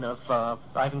opinion of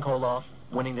Ivan Koloff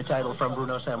winning the title from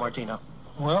Bruno Sammartino?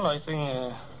 Well, I think...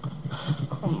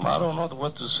 I don't know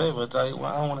what to say, but I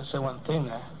want to say one thing.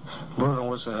 Bruno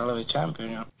was a hell of a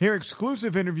champion. Hear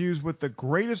exclusive interviews with the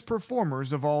greatest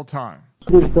performers of all time.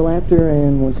 This is Bill Apter,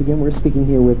 and once again, we're speaking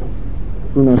here with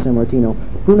Bruno Sammartino.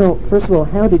 Bruno, first of all,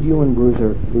 how did you and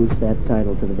Bruiser lose that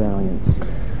title to the Valiants?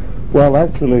 Well,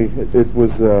 actually, it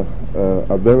was a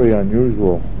very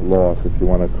unusual loss, if you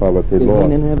want to call it a loss.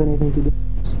 Did Heenan have anything to do?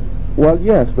 Well,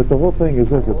 yes, but the whole thing is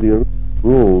this, that the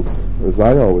rules, as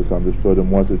I always understood them,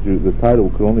 was that the title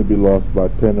could only be lost by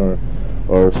pin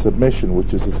or submission,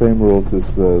 which is the same rules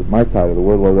as my title, the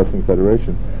World Wide Wrestling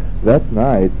Federation. That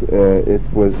night, it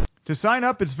was... To sign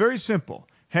up, it's very simple.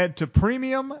 Head to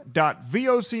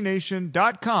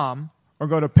premium.vocnation.com or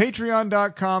go to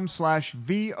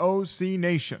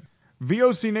patreon.com/VOCNation.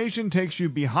 VOC Nation takes you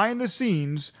behind the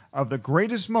scenes of the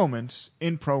greatest moments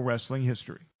in pro wrestling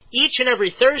history. Each and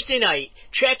every Thursday night,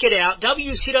 check it out,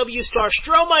 WCW star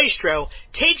Stro Maestro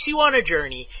takes you on a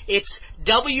journey. It's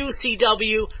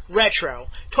WCW Retro.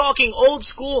 Talking old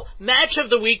school, match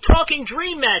of the week, talking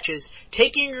dream matches,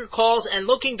 taking your calls and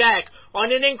looking back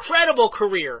on an incredible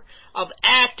career of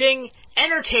acting,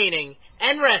 entertaining,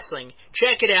 and wrestling.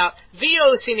 Check it out,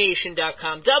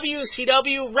 VOCNation.com,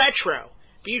 WCW Retro.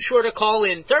 Be sure to call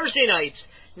in Thursday nights,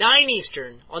 9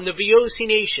 Eastern, on the VOC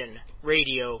Nation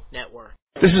Radio Network.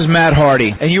 This is Matt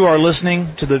Hardy, and you are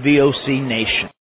listening to the VOC Nation.